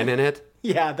that a line in it?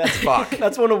 Yeah, that's Fuck.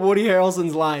 That's one of Woody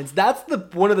Harrelson's lines. That's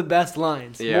one of the best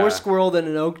lines. Yeah. More squirrel than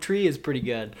an oak tree is pretty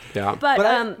good. Yeah. But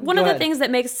one go of the ahead. things that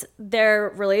makes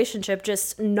their relationship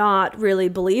just not really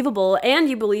believable, and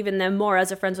you believe in them more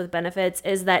as a friends with benefits,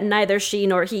 is that neither she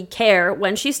nor he care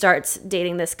when she starts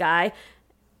dating this guy.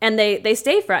 And they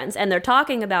stay friends, and they're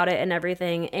talking about it and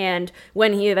everything. And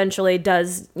when he eventually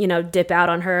does, dip out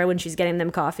on her when she's getting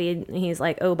them coffee, he's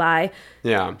like, "Oh, bye."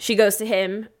 Yeah. She goes to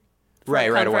him, for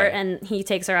Right comfort, away. and he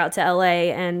takes her out to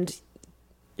LA, and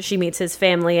she meets his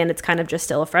family, and it's kind of just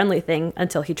still a friendly thing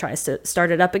until he tries to start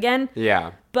it up again.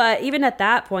 Yeah. But even at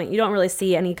that point, you don't really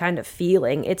see any kind of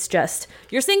feeling. It's just,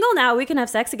 you're single now, we can have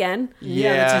sex again.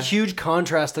 Yeah, it's a huge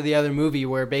contrast to the other movie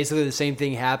where basically the same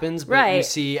thing happens, but you Right.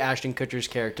 see Ashton Kutcher's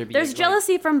character being There's like-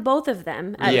 jealousy from both of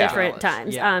them at Yeah. different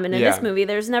times. Yeah. And in Yeah. this movie,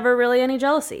 there's never really any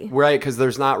jealousy. Right, because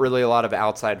there's not really a lot of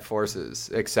outside forces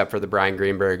except for the Brian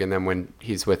Greenberg, and then when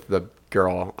he's with the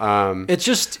girl.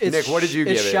 It's Nick, what did you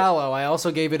it's give it? shallow. I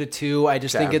also gave it a 2. I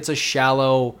just think Okay. it's a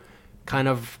shallow kind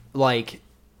of like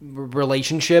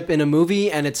relationship in a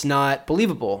movie, and it's not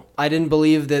believable. I didn't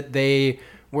believe that they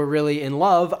were really in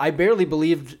love. I barely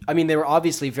believed. I mean, they were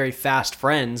obviously very fast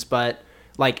friends, but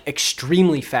like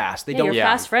extremely fast. They Yeah, don't. you're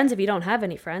Yeah. fast friends if you don't have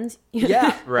any friends.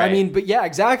 Yeah, Right. I mean, but yeah,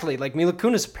 exactly. Like Mila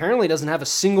Kunis apparently doesn't have a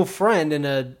single friend in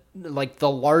the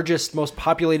largest, most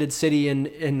populated city in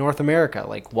North America.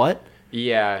 Like what?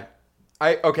 Yeah.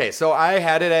 So I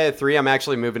had it at a 3. I'm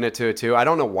actually moving it to a 2. I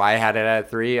don't know why I had it at a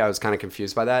 3. I was kind of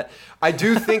confused by that. I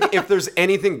do think if there's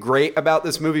anything great about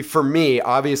this movie, for me,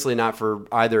 obviously not for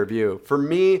either of you, for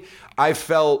me, I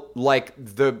felt like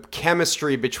the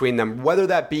chemistry between them, whether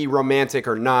that be romantic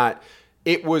or not,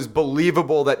 it was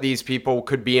believable that these people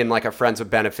could be in like a friends with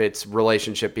benefits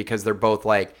relationship because they're both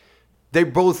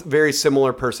very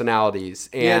similar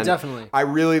personalities. And Yeah, definitely.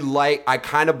 I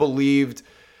kind of believed.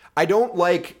 I don't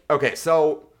like. Okay,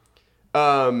 so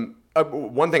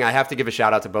one thing I have to give a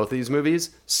shout out to both of these movies.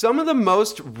 Some of the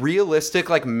most realistic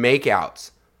like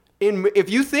makeouts. If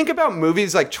you think about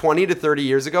movies like 20 to 30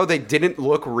 years ago, they didn't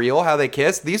look real how they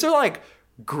kissed. These are like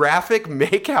graphic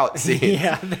makeout scenes.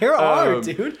 Yeah, there are,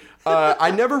 dude.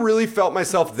 I never really felt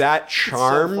myself that So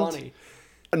charmed. funny.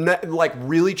 Like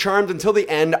really charmed until the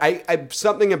end. I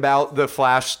something about the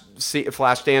flash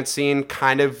dance scene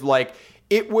kind of like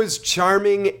it was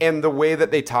charming, and the way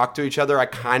that they talk to each other, I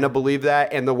kind of believe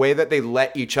that, and the way that they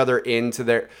let each other into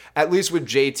their, at least with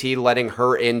JT letting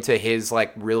her into his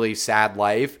like really sad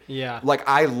life. Yeah. like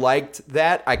I liked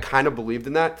that. I kind of believed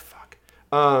in that. Fuck.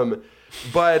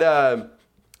 But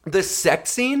the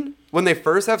sex scene when they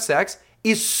first have sex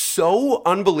is so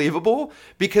unbelievable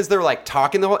because they're like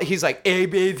talking the whole. He's like A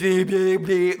B C B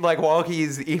B like while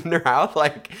he's eating her out.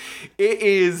 Like it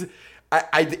is.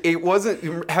 It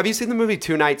wasn't. Have you seen the movie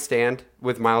Two Night Stand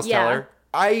with Miles Yeah.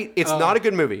 Teller? It's not a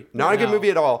good movie. Not a good No. movie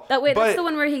at all. That's But- the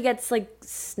one where he gets like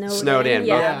snowed in.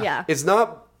 Yeah, but yeah. It's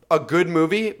not a good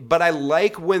movie, but I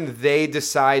like when they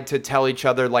decide to tell each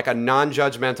other like a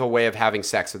non-judgmental way of having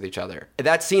sex with each other.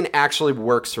 That scene actually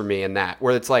works for me in that,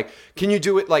 where it's like, can you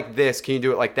do it like this? Can you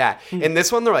do it like that? In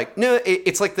this one, they're like, no,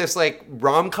 it's like this like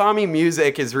rom-com-y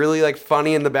music is really like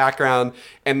funny in the background,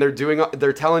 and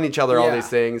they're telling each other all Yeah. these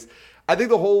things. I think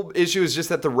the whole issue is just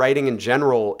that the writing in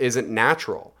general isn't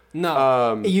natural.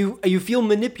 No, you feel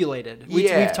manipulated.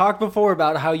 We've talked before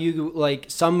about how you like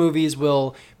some movies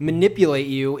will manipulate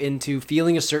you into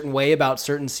feeling a certain way about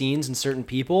certain scenes and certain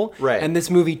people. Right. And this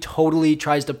movie totally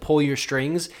tries to pull your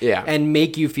strings and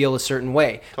make you feel a certain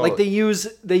way. Totally. Like they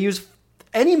use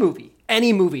any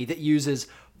movie that uses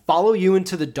Follow You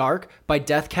Into the Dark by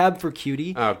Death Cab for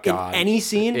Cutie Oh, God. in any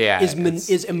scene Yeah,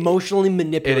 is emotionally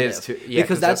manipulative. It is too, yeah,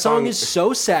 because that song is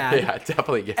so sad. Yeah, it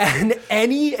definitely gets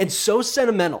and so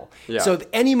sentimental. Yeah. So if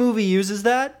any movie uses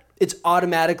that, it's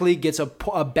automatically gets a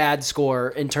bad score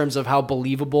in terms of how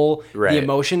believable Right. the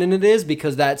emotion in it is,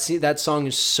 because that song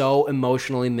is so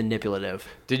emotionally manipulative.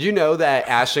 Did you know that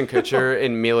Ashton Kutcher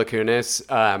and Mila Kunis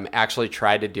actually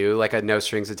tried to do like a no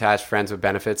strings attached friends with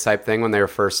benefits type thing when they were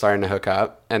first starting to hook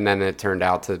up, and then it turned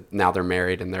out to now they're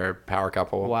married and they're a power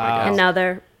couple. Wow. I guess. And now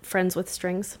they're friends with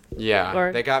strings. Yeah,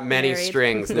 Or they got many married.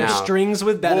 strings They're now. strings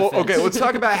with benefits. Well, okay, let's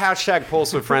talk about hashtag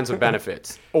Pulse with friends with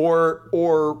benefits, or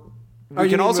we you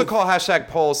can mean also with- call hashtag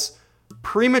Pulse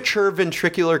premature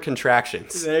ventricular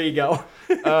contractions. There you go.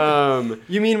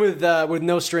 You mean with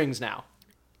no strings now?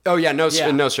 Oh yeah, no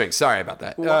Yeah. no strings. Sorry about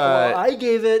that. Well, I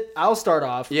gave it. I'll start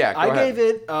off. Yeah, go I ahead. gave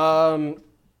it.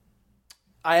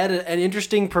 I had an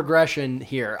interesting progression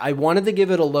here. I wanted to give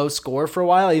it a low score for a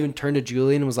while. I even turned to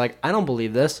Julian and was like, "I don't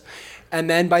believe this." And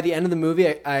then by the end of the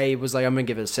movie, I was like, "I'm gonna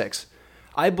give it a 6."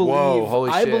 I believe. Whoa, holy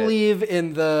I shit. believe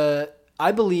in the.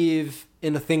 I believe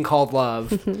in a thing called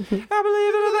love. I believe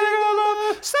in a thing called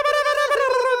love.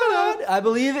 I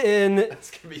believe in.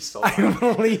 It's gonna be so.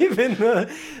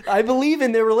 I believe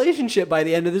in their relationship by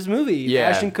the end of this movie. Yeah.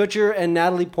 Ashton Kutcher and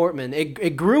Natalie Portman.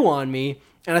 It grew on me,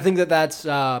 and I think that's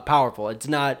powerful. It's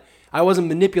not. I wasn't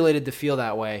manipulated to feel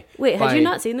that way. Wait, had by- you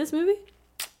not seen this movie?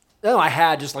 No, I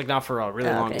had, just like not for a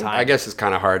really long okay. time. I guess it's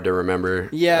kind of hard to remember.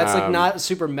 Yeah, it's like not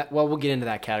super. Well, we'll get into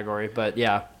that category, but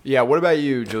yeah. Yeah. What about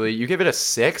you, Julie? You give it a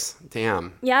 6?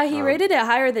 Damn. Yeah, he rated it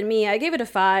higher than me. I gave it a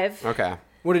 5. Okay.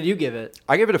 What did you give it?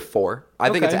 I give it a 4. I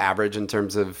think it's Okay. average in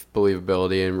terms of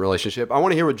believability and relationship. I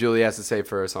want to hear what Julie has to say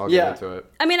first. I'll Yeah. get into it.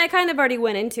 I mean, I kind of already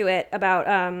went into it about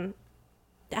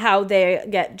how they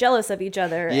get jealous of each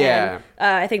other. Yeah.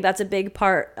 And I think that's a big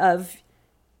part of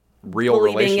Real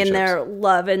believing in relationships. their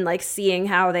love and like seeing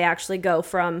how they actually go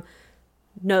from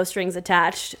no strings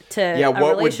attached to Yeah, a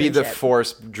what would be the relationship.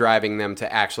 force driving them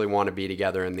to actually want to be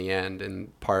together in the end?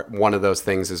 And one of those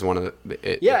things is one of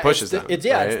it pushes them. It's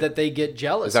right? that they get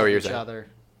jealous Is that of what you're each saying? other.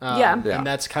 Yeah. Yeah. And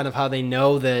that's kind of how they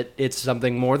know that it's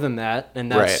something more than that.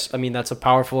 And that's, Right. I mean, that's a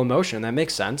powerful emotion. That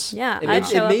makes sense. Yeah, It I'd made,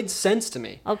 show it up- made sense to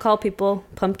me. I'll call people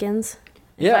pumpkins.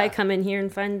 If Yeah. I come in here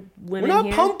and find We're women not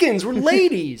here. pumpkins. We're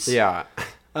ladies. Yeah.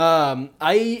 A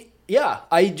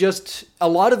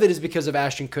lot of it is because of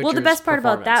Ashton Kutcher's Well, the best part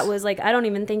about that performance. was like I don't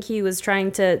even think he was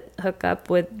trying to hook up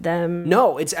with them.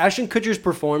 No, it's Ashton Kutcher's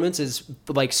performance is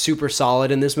like super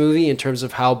solid in this movie in terms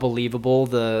of how believable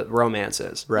the romance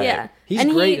is. Right. Yeah, He's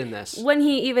great in this. When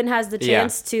he even has the Yeah.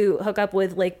 chance to hook up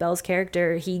with Lake Bell's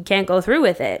character, he can't go through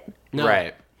with it. No.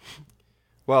 Right.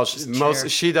 Well,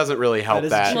 she doesn't really help That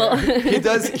is that.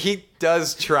 a chair. He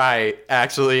does try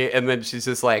actually, and then she's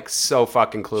just like so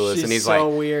fucking clueless, She's and he's so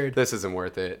like, weird. This isn't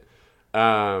worth it.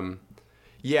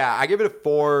 Yeah, I give it a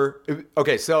 4.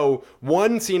 Okay, so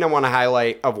one scene I want to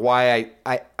highlight of why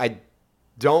I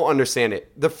don't understand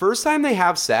it. The first time they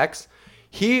have sex,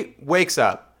 he wakes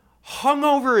up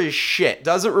hungover as shit,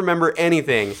 doesn't remember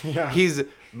anything. Yeah. He's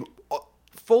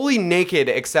fully naked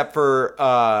except for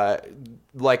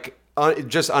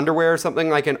just underwear or something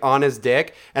like on his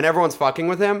dick, and everyone's fucking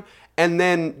with him. And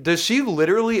then does she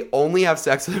literally only have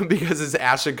sex with him because it's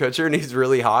Ashton Kutcher and he's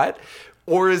really hot?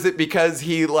 Or is it because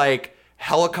he like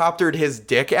helicoptered his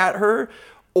dick at her?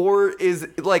 Or is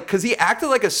like, cause he acted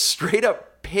like a straight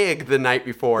up pig the night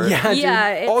before. Yeah, dude. Yeah,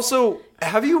 it's- Also,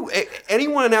 have you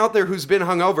anyone out there who's been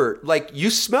hungover? Like,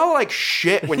 you smell like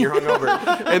shit when you're hungover,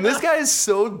 and this guy is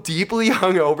so deeply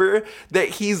hungover that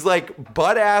he's like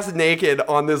butt ass naked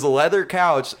on this leather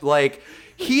couch. Like,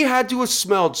 he had to have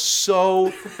smelled so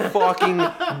fucking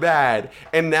bad.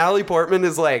 And Natalie Portman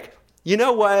is like, you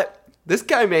know what? This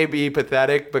guy may be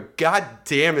pathetic, but god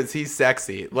damn is he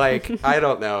sexy. Like, I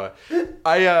don't know.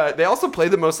 They also play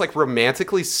the most like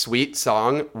romantically sweet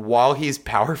song while he's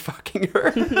power fucking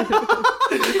her.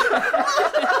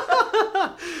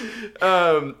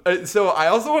 So I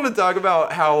also want to talk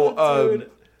about how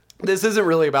this isn't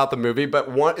really about the movie, but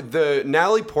the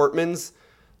Natalie Portman's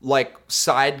like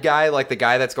side guy, like the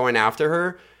guy that's going after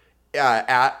her,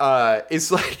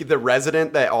 is like the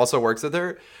resident that also works with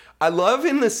her. I love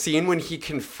in the scene when he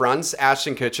confronts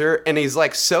Ashton Kutcher and he's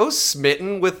like so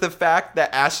smitten with the fact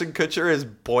that Ashton Kutcher is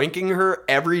boinking her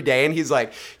every day. And he's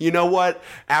like, you know what?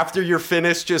 After you're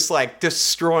finished just like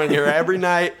destroying her every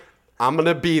night, I'm going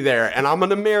to be there and I'm going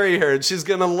to marry her and she's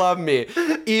going to love me.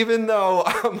 Even though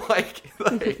I'm like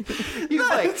he's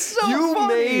like, so you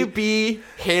funny. may be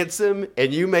handsome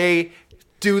and you may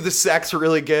do the sex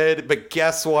really good, but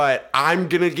guess what? I'm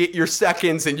gonna get your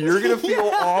seconds and you're gonna feel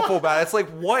awful about it. It's like,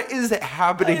 what is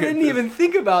happening? I didn't even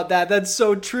think about that. That's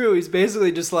so true. He's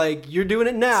basically just like, you're doing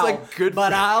it now, It's like, good but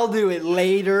for- I'll do it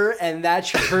later, and that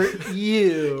should hurt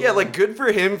you. Yeah, like good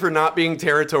for him for not being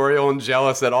territorial and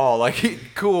jealous at all. Like,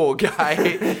 cool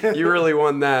guy, you really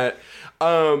won that.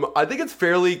 I think it's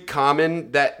fairly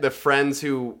common that the friends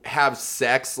who have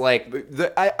sex, like,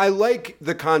 I like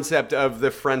the concept of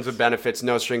the friends with benefits,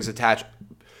 no strings attached,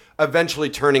 eventually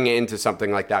turning it into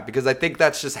something like that, because I think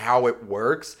that's just how it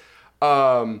works.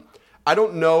 I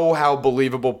don't know how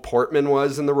believable Portman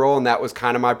was in the role, and that was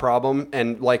kind of my problem.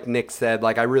 And like Nick said,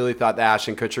 like, I really thought that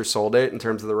Ashton Kutcher sold it in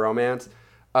terms of the romance.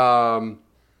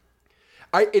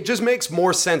 It just makes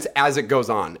more sense as it goes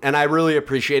on. And I really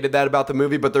appreciated that about the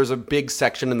movie, but there's a big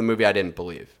section in the movie I didn't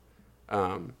believe.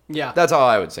 Yeah. That's all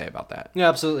I would say about that. Yeah,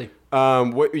 absolutely.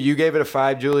 What you gave it a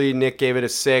 5, Julie. Nick gave it a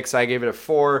 6. I gave it a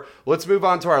 4. Let's move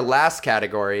on to our last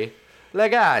category,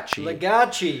 Legacy.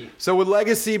 Legacy. So with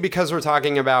Legacy, because we're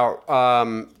talking about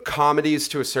comedies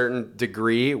to a certain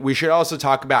degree, we should also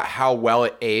talk about how well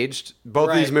it aged.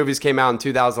 Both of these Right. movies came out in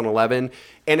 2011,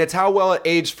 and it's how well it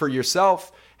aged for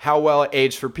yourself, how well it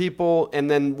aged for people, and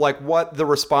then like what the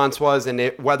response was,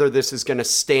 and whether this is going to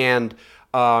stand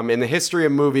in the history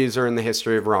of movies or in the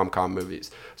history of rom-com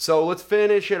movies. So let's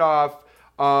finish it off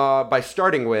by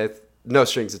starting with No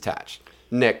Strings Attached.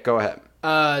 Nick, go ahead.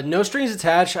 No Strings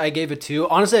Attached, I gave it 2.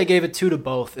 Honestly, I gave it 2 to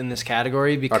both in this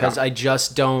category because Okay. I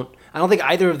don't think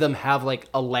either of them have like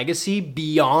a legacy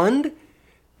beyond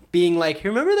being like,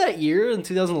 remember that year in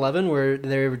 2011 where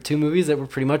there were 2 movies that were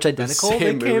pretty much identical that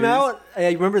same came movies? out? You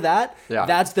remember that? Yeah.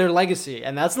 That's their legacy.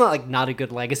 And that's not like not a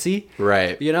good legacy.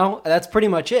 Right. You know, that's pretty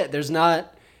much it. There's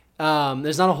not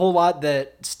a whole lot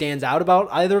that stands out about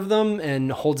either of them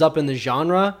and holds up in the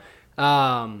genre.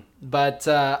 But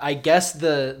I guess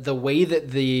the way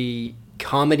that the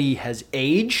comedy has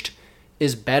aged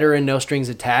is better in No Strings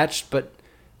Attached, but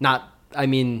not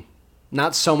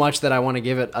so much that I want to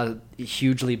give it a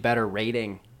hugely better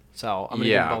rating. So I'm going to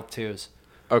Yeah. give both 2s.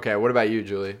 Okay, what about you,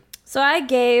 Julie? So I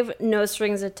gave No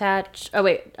Strings Attached. Oh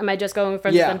wait, am I just going for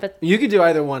the Yeah, benefit? you could do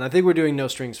either one. I think we're doing No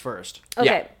Strings first. Okay.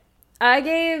 Yeah. I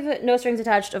gave No Strings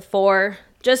Attached a 4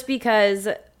 just because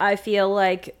I feel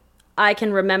like I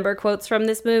can remember quotes from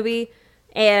this movie.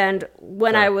 And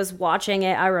when I was watching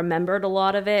it, I remembered a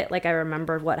lot of it. Like I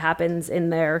remembered what happens in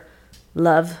their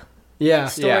love Yeah.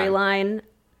 storyline.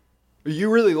 You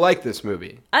really like this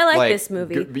movie. I like this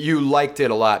movie. You liked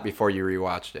it a lot before you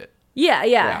rewatched it.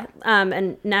 Yeah.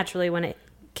 And naturally, when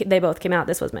they both came out,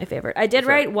 this was my favorite. I did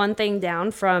write one thing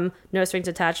down from No Strings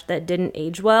Attached that didn't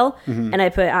age well, and I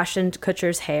put Ashton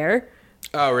Kutcher's hair.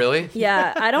 Oh, really?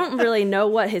 Yeah, I don't really know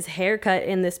what his haircut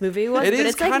in this movie was, It but is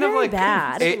it's like kind of very like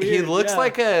bad. He looks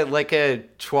like a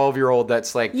 12-year-old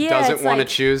that's like Yeah, doesn't it's want to like-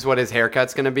 choose what his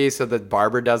haircut's gonna be, so the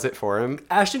barber does it for him.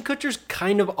 Ashton Kutcher's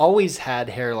kind of always had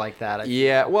hair like that.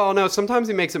 Yeah. Well, no. Sometimes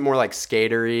he makes it more like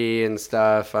skatery and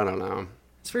stuff. I don't know.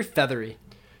 It's very feathery.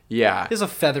 Yeah. He has a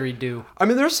feathery do. I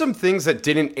mean, there's some things that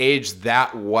didn't age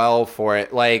that well for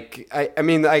it. Like, I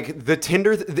mean, like the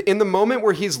Tinder in the moment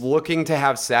where he's looking to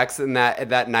have sex in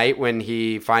that night when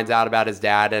he finds out about his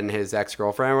dad and his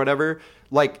ex-girlfriend or whatever.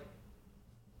 Like,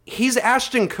 he's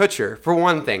Ashton Kutcher for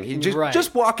one thing. He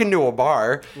just walk into a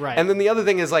bar, Right. And then the other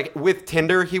thing is like with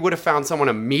Tinder, he would have found someone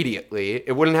immediately.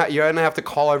 You wouldn't have to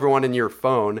call everyone in your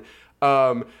phone.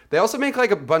 They also make like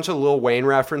a bunch of Lil Wayne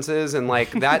references, and like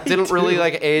that didn't really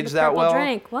like age that Purple well.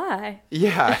 drink, why?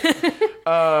 Yeah.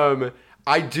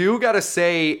 I do gotta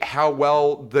say how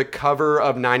well the cover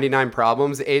of 99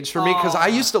 Problems aged for me, because I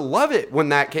used to love it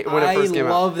when it first came I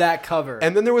out. love that cover.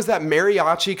 And then there was that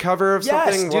mariachi cover of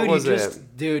yes, something. dude, What was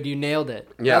it? Dude, you nailed it.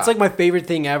 Yeah. That's like my favorite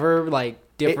thing ever. Like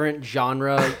different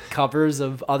genre covers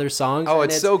of other songs. Oh,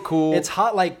 and it's so cool. It's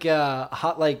hot like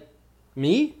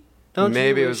me. Don't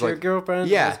Maybe you it wish was your like girlfriend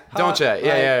yeah, was hot don't you? like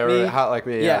Yeah, me? or Hot Like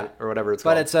Me, yeah, or whatever it's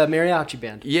called. But it's a mariachi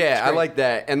band. Yeah, It's I great. like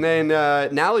that. And then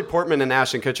Natalie Portman and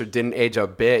Ashton Kutcher didn't age a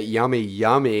bit.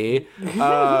 Yummy.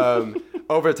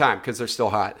 Over time, because they're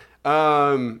still hot.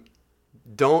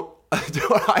 Don't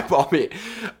eyeball me.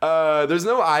 There's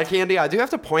no eye candy. I do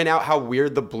have to point out how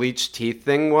weird the bleached teeth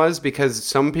thing was, because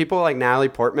some people like Natalie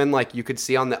Portman, like you could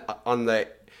see on the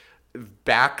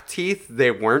back teeth,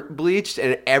 they weren't bleached,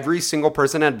 and every single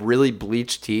person had really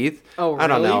bleached teeth. Oh, I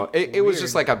don't really? know. It was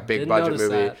just like a big budget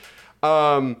movie.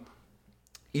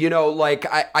 You know, like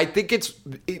I think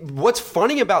what's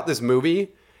funny about this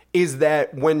movie is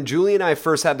that when Julie and I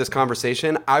first had this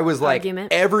conversation, I was like,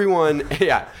 everyone,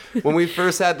 when we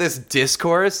first had this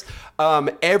discourse,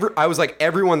 I was like,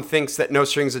 everyone thinks that No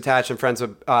Strings Attached and Friends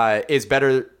of, is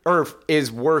better or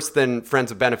is worse than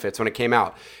Friends of Benefits when it came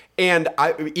out. And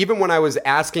even when I was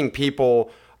asking people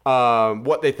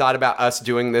what they thought about us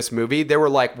doing this movie, they were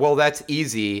like, well, that's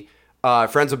easy.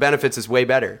 Friends of Benefits is way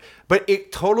better. But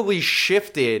it totally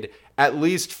shifted, at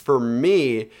least for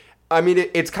me. I mean,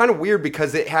 it's kind of weird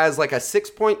because it has like a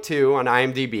 6.2 on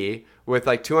IMDb with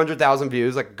like 200,000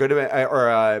 views, like good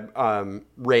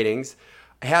ratings.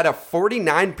 It had a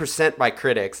 49% by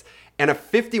critics and a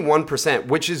 51%,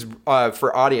 which is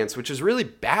for audience, which is really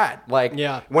bad. Like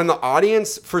when the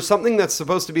audience, for something that's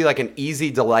supposed to be like an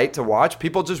easy delight to watch,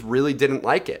 people just really didn't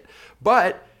like it.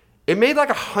 But it made like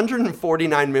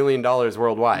 $149 million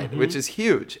worldwide, which is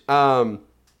huge. And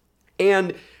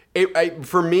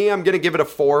for me, I'm going to give it a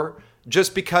 4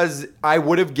 just because I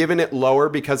would have given it lower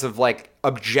because of like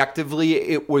objectively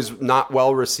it was not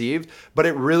well received, but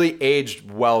it really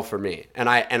aged well for me. And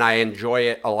I enjoy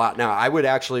it a lot now. I would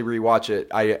actually rewatch it.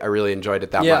 I really enjoyed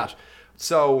it that much.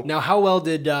 So now, how well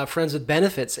did Friends with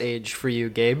Benefits age for you,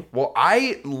 Gabe? Well,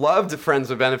 I loved Friends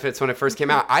with Benefits when it first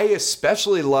came out. I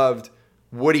especially loved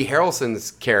Woody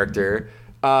Harrelson's character,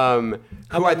 who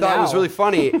I thought was really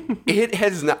funny.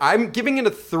 I'm giving it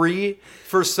a 3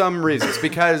 for some reasons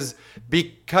because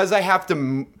I have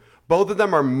to. Both of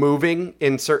them are moving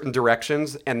in certain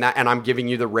directions, and I'm giving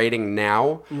you the rating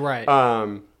now. Right.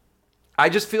 I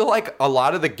just feel like a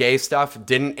lot of the gay stuff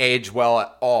didn't age well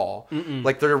at all.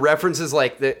 Like there are references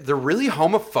like they're really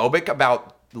homophobic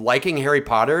about liking Harry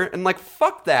Potter, and like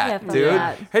fuck that, dude.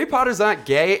 Harry Potter's not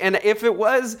gay, and if it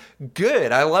was,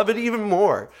 good. I love it even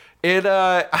more.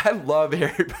 I love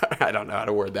Harry Potter. I don't know how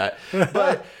to word that,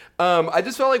 but I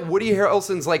just felt like Woody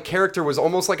Harrelson's like character was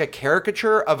almost like a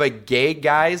caricature of a gay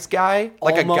guy's guy,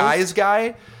 like a guy's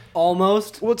guy.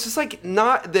 Almost. Well, it's just like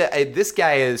not that this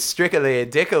guy is strictly a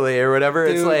dickily or whatever.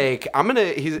 Dude. It's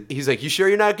like he's like, you sure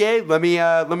you're not gay? Let me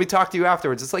talk to you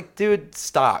afterwards. It's like, dude,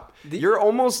 stop. You're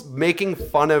almost making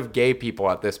fun of gay people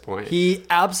at this point. He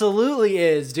absolutely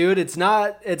is, dude. It's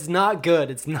not good.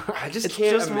 It's not. It's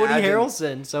just Woody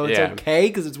Harrelson, so it's okay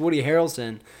because it's Woody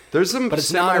Harrelson. There's some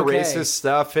semi-racist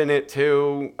stuff in it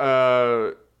too.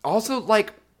 Also,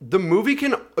 like. The movie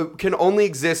can only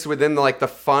exist within the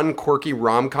fun, quirky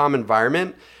rom-com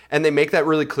environment, and they make that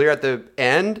really clear at the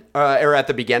end or at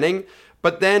the beginning.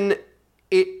 But then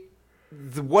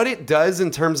what it does in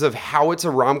terms of how it's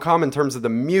a rom-com, in terms of the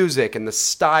music and the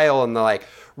style and the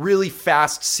really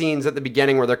fast scenes at the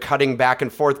beginning where they're cutting back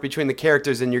and forth between the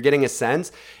characters and you're getting a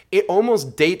sense, it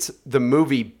almost dates the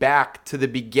movie back to the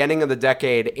beginning of the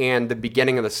decade and the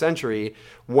beginning of the century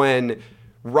when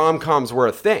rom-coms were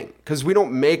a thing, because we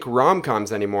don't make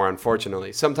rom-coms anymore,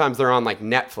 unfortunately. Sometimes they're on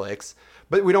Netflix,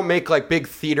 but we don't make big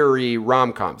theater-y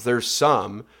rom-coms. There's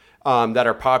some that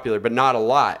are popular, but not a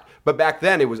lot. But back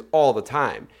then it was all the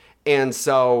time. And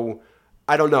so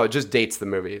I don't know, it just dates the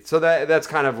movie. So that's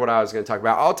kind of what I was going to talk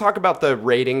about. I'll talk about the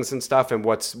ratings and stuff and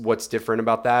what's different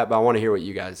about that, but I want to hear what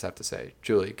you guys have to say.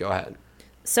 Julie, go ahead.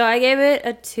 So I gave it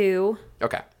a 2.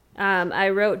 Okay. I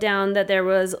wrote down that there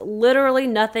was literally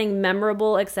nothing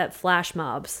memorable except flash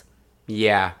mobs.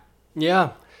 Yeah.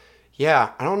 Yeah.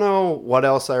 Yeah. I don't know what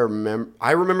else I remember.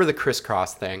 I remember the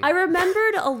crisscross thing. I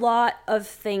remembered a lot of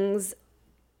things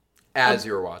as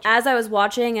you were watching. As I was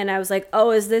watching, and I was like, oh,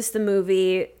 is this the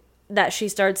movie that she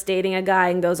starts dating a guy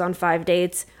and goes on 5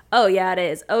 dates? Oh, yeah, it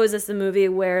is. Oh, is this the movie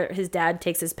where his dad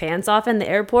takes his pants off in the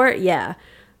airport? Yeah.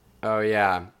 Oh,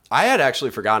 yeah. I had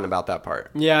actually forgotten about that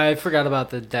part. Yeah, I forgot about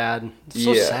the dad. It's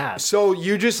so sad. So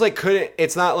you just couldn't,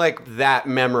 it's not that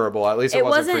memorable. At least it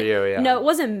wasn't for you. Yeah. No, it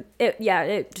wasn't.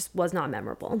 It just was not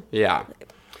memorable. Yeah.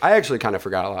 I actually kind of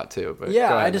forgot a lot too. But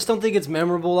yeah, I just don't think it's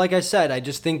memorable. Like I said, I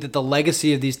just think that the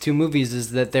legacy of these two movies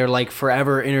is that they're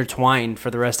forever intertwined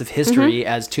for the rest of history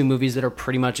as two movies that are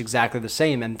pretty much exactly the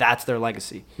same, and that's their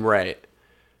legacy. Right.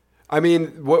 I mean,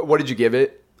 what did you give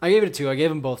it? I gave it a 2. I gave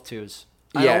them both 2s.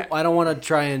 I don't want to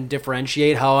try and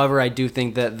differentiate. However, I do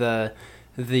think that the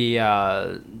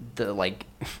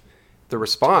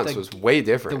response was way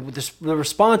different. The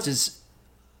response is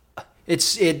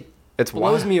it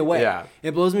blows me away. Yeah.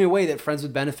 It blows me away that Friends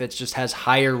with Benefits just has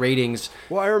higher ratings.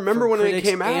 Well, I remember when it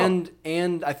came out,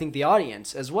 and I think the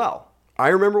audience as well. I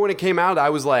remember when it came out, I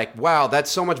was like, wow, that's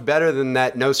so much better than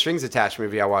that No Strings Attached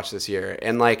movie I watched this year.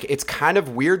 And like, it's kind of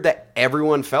weird that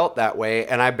everyone felt that way.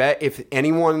 And I bet if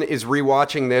anyone is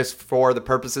rewatching this for the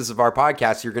purposes of our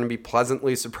podcast, you're going to be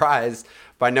pleasantly surprised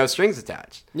by No Strings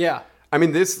Attached. Yeah. I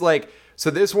mean, this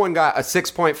one got a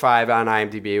 6.5 on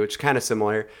IMDb, which is kind of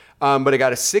similar. But it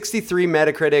got a 63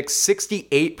 Metacritic,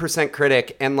 68%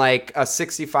 critic, and like a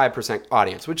 65%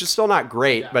 audience, which is still not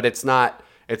great, but it's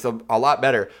a lot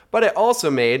better. But it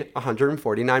also made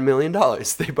 $149 million.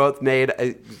 They both made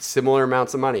similar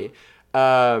amounts of money.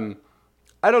 I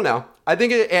don't know. I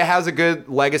think it has a good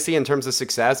legacy in terms of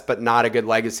success, but not a good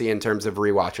legacy in terms of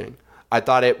rewatching. I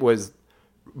thought it was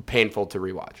painful to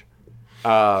rewatch.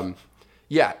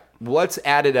 Yeah, let's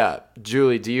add it up.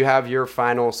 Julie, do you have your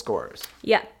final scores?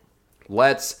 Yeah.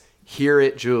 Let's hear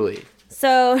it, Julie.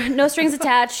 So No Strings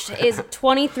Attached is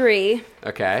 23.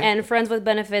 Okay. And Friends with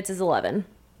Benefits is 11.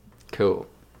 Cool.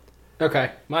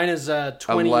 Okay. Mine is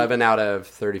 20. 11 out of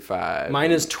 35.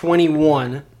 Mine is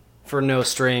 21 for No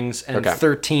Strings and Okay.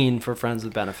 13 for Friends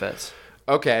with Benefits.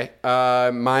 Okay.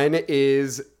 Mine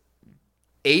is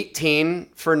 18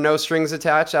 for No Strings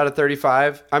Attached out of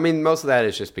 35. I mean, most of that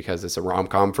is just because it's a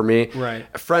rom-com for me. Right.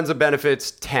 Friends with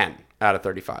Benefits, 10 out of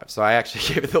 35. So I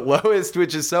actually gave it the lowest,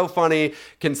 which is so funny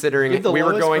considering The we were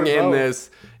lowest going for in both. this.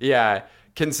 Yeah.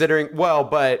 Considering, well,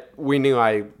 but we knew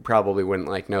I probably wouldn't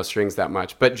like No Strings that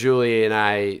much. But Julie and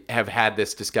I have had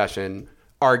this discussion,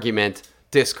 argument,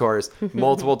 discourse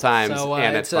multiple times, So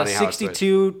and it's it's funny how it's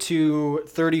 62 to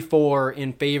 34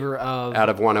 in favor of out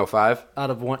of 105. out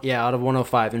of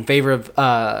 105 in favor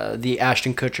of the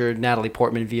Ashton Kutcher Natalie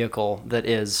Portman vehicle that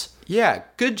is Yeah,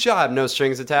 good job, No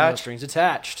Strings No Attached. Strings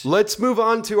Attached. Let's move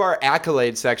on to our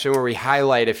accolade section where we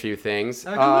highlight a few things.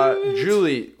 Accolades.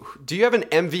 Julie, do you have an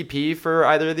MVP for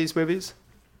either of these movies?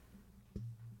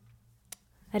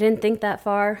 I didn't think that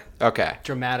far. Okay.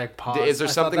 Dramatic pause. Is there I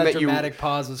thought something that you dramatic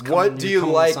pause was coming? What do you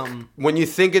coming with like something. when you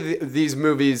think of these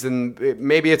movies? And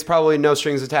maybe it's probably No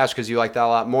Strings Attached because you like that a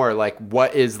lot more. Like,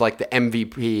 what is like the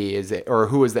MVP? Is it, or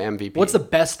who is the MVP? What's the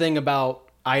best thing about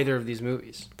either of these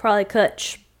movies? Probably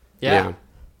Kutch. Yeah.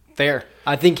 Fair.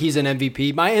 I think he's an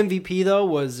MVP. My MVP though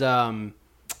was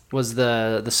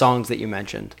the songs that you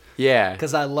mentioned. Yeah.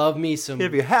 Because I love me some.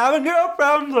 If you're having your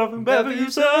problems, loving better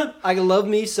you son. I love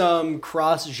me some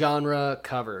cross-genre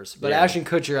covers, but Yeah. Ashton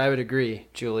Kutcher, I would agree,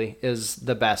 Julie, is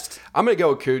the best. I'm gonna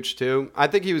go with Cooch too. I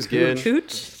think he was good.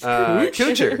 Cooch?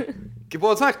 Coocher.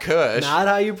 Well, it's not Kush. Not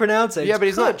how you pronounce it. Yeah, It's but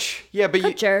he's Kutch. not. Yeah, but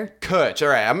Kutcher. Kutch. All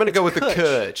right, I'm gonna go with the Kutch.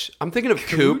 Kutch. I'm thinking of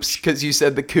Coops because you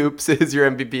said the Coops is your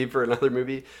MVP for another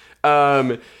movie.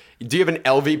 Do you have an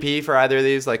LVP for either of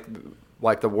these? Like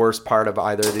the worst part of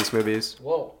either of these movies?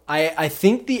 Whoa. I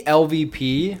think the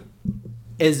LVP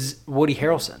is Woody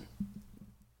Harrelson.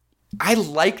 I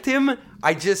liked him.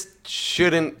 I just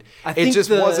shouldn't. I It think just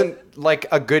wasn't like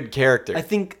a good character. I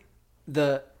think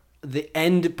the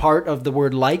end part of the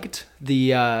word liked,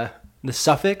 the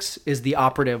suffix is the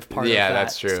operative part Yeah, of that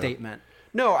that's true. statement.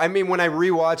 No, I mean, when I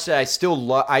rewatched it, I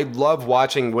still I love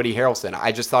watching Woody Harrelson.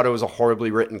 I just thought it was a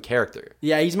horribly written character.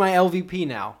 Yeah, he's my LVP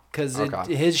now because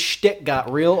Okay. his shtick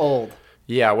got real old.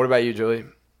 Yeah, what about you, Julie?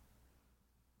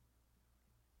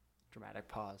 Dramatic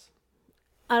pause.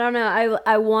 I don't know.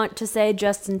 I want to say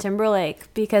Justin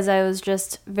Timberlake because I was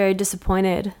just very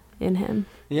disappointed in him.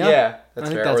 Yeah, that's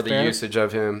I think fair. that's Or the fair. usage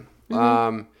of him.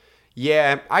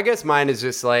 Yeah, I guess mine is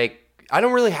just like, I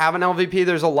don't really have an LVP.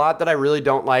 There's a lot that I really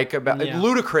don't like about Yeah.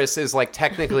 Ludacris is like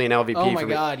technically an LVP Oh my for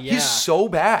me. God, yeah. He's so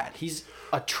bad. He's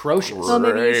atrocious. Well,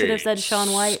 maybe you should have said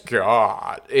Shaun White.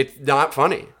 God, it's not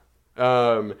funny.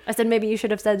 I said maybe you should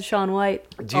have said Shaun White.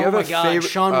 Do you Oh have my a God, favorite?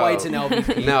 Shaun White's an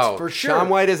LVP. No, for sure. Shaun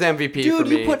White is MVP for Dude,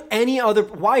 me. you put any other.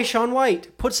 Why Shaun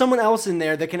White? Put someone else in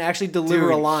there that can actually deliver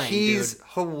Dude, a line. He's dude.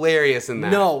 hilarious in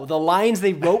that. No, the lines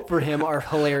they wrote for him are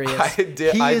hilarious. I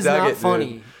did. He I is dug not it, funny.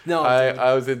 dude. No, dude.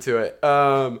 I was into it.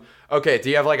 Okay, do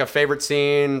you have like a favorite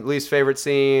scene, least favorite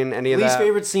scene, any of Least that?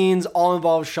 favorite scenes all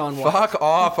involve Shaun White. Fuck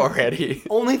off already.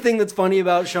 Only thing that's funny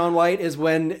about Shaun White is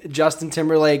when Justin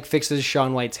Timberlake fixes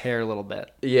Shaun White's hair a little bit.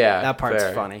 Yeah, That part's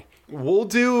fair. funny. We'll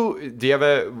do. Do you have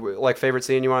a like favorite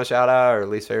scene you want to shout out, or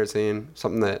least favorite scene?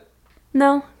 Something that.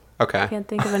 No, Okay. can't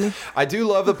think of any. I do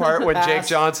love the part when Jake Pass.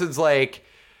 Johnson's like,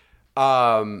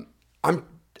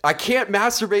 I can't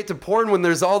masturbate to porn when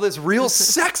there's all this real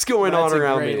sex going That's on a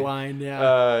around great me. line,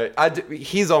 yeah.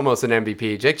 He's almost an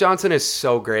MVP. Jake Johnson is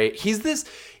so great. He's this,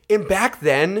 and back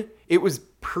then it was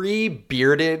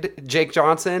pre-bearded Jake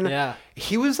Johnson. Yeah.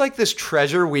 He was like this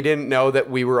treasure we didn't know that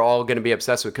we were all going to be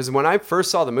obsessed with. Because when I first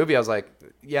saw the movie, I was like,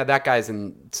 yeah, that guy's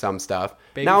in some stuff.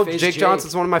 Now Babyface Jake Jake.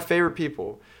 Johnson's one of my favorite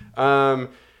people.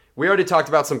 We already talked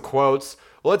about some quotes.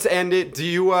 Well, let's end it. Do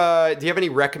you have any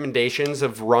recommendations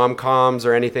of rom-coms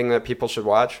or anything that people should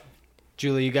watch?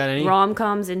 Julie, you got any?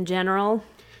 Rom-coms in general.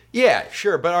 Yeah,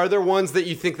 sure. But are there ones that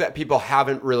you think that people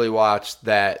haven't really watched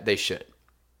that they should?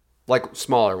 Like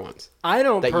smaller ones. I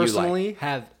don't that you like. personally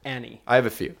have any. I have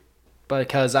a few.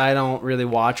 Because I don't really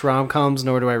watch rom-coms,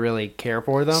 nor do I really care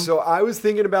for them. So I was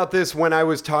thinking about this when I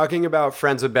was talking about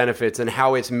Friends with Benefits and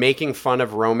how it's making fun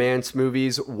of romance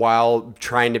movies while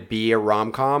trying to be a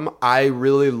rom-com. I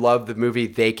really love the movie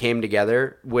They Came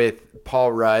Together with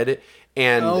Paul Rudd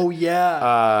and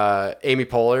Amy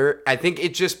Poehler. I think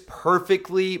it just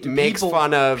perfectly makes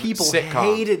fun of people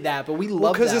sitcom. hated that, but we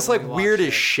love because that it's like when we weird watched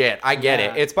as it. shit. I get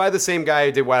it. It's by the same guy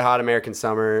who did Wet Hot American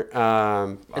Summer.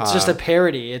 It's just a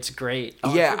parody. It's great.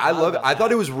 Yeah, I love it. I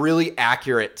thought it was really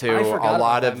accurate to I a forgot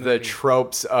lot about of that the movie.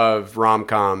 tropes of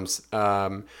rom-coms.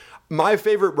 My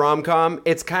favorite rom-com,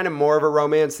 it's kind of more of a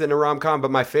romance than a rom-com, but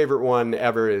my favorite one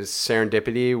ever is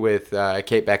Serendipity with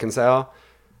Kate Beckinsale.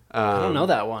 I don't know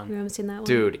that one. You haven't seen that one?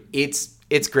 Dude, it's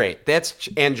great.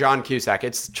 And John Cusack.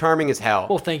 It's charming as hell.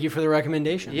 Well, thank you for the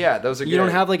recommendation. Yeah, those are You good. don't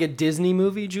have like a Disney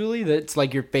movie, Julie, that's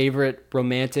like your favorite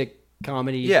romantic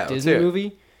comedy Disney dude.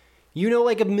 movie? You know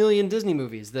like a million Disney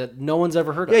movies that no one's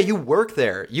ever heard of. Yeah, you work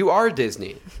there. You are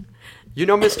Disney. You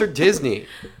know Mr. Disney.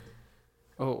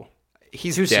 Oh,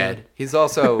 He's Too dead. soon. He's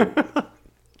also...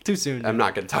 too soon. I'm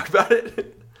not going to talk about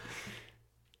it.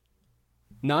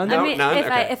 None? I mean, none?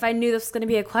 Okay. if I knew this was going to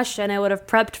be a question, I would have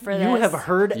prepped for this. You have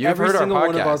heard You've every heard single our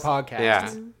one of our podcast. podcasts.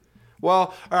 Yeah.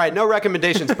 Well, all right, no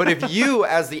recommendations. But if you,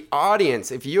 as the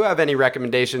audience, if you have any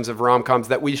recommendations of rom-coms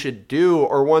that we should do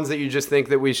or ones that you just think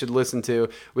that we should listen to,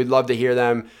 we'd love to hear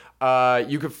them.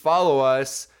 You could follow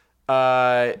us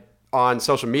on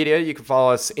social media. You can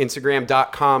follow us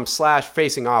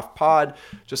Instagram.com/FacingOffPod.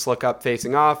 Just look up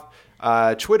Facing Off.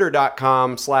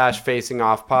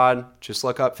 Twitter.com/FacingOffPod. Just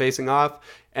look up Facing Off.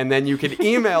 And then you can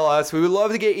email us. We would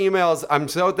love to get emails. I'm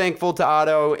so thankful to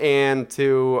Otto and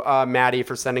to Maddie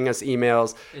for sending us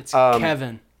emails. It's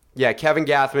Kevin. Yeah, Kevin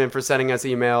Gathman for sending us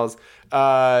emails.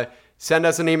 Send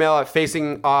us an email at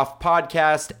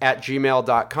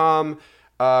facingoffpodcast@gmail.com.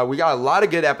 We got a lot of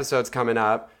good episodes coming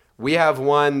up. We have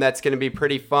one that's going to be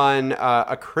pretty fun,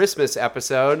 a Christmas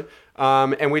episode.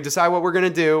 And we decide what we're going to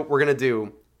do. We're going to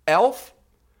do Elf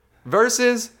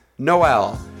versus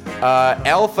Noel.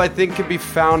 Elf, I think, can be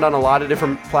found on a lot of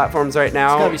different platforms right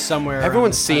now. It's gotta be somewhere around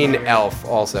Everyone's this time seen of year. Elf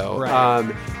also.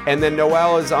 Right. And then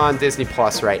Noel is on Disney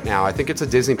Plus right now. I think it's a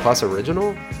Disney Plus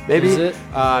original, maybe. Is it?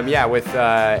 Yeah, with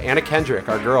Anna Kendrick,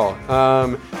 our girl.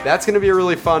 That's going to be a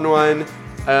really fun one.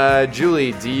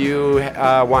 Julie, do you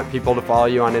want people to follow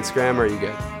you on Instagram, or are you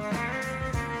good?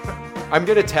 I'm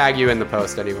going to tag you in the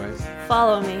post anyways.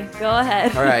 Follow me. Go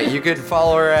ahead. All right, you could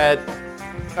follow her at...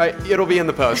 it'll be in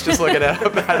the post. Just look it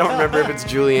up. I don't remember if it's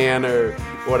Julianne or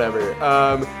whatever.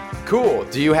 Cool.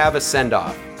 Do you have a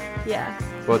send-off? Yeah.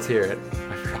 Let's hear it.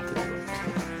 I forgot to do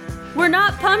it. We're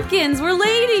not pumpkins. We're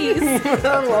ladies.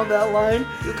 I love that line.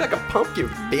 You look like a pumpkin,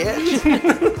 bitch.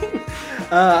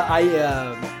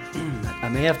 I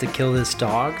may have to kill this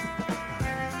dog.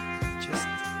 Just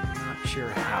not sure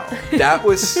how. That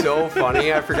was so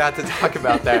funny. I forgot to talk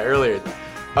about that earlier.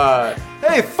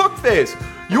 Hey, fuckface.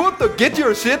 You want to get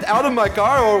your shit out of my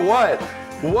car or what?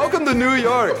 Welcome to New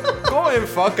York. Go and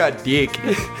fuck a dick.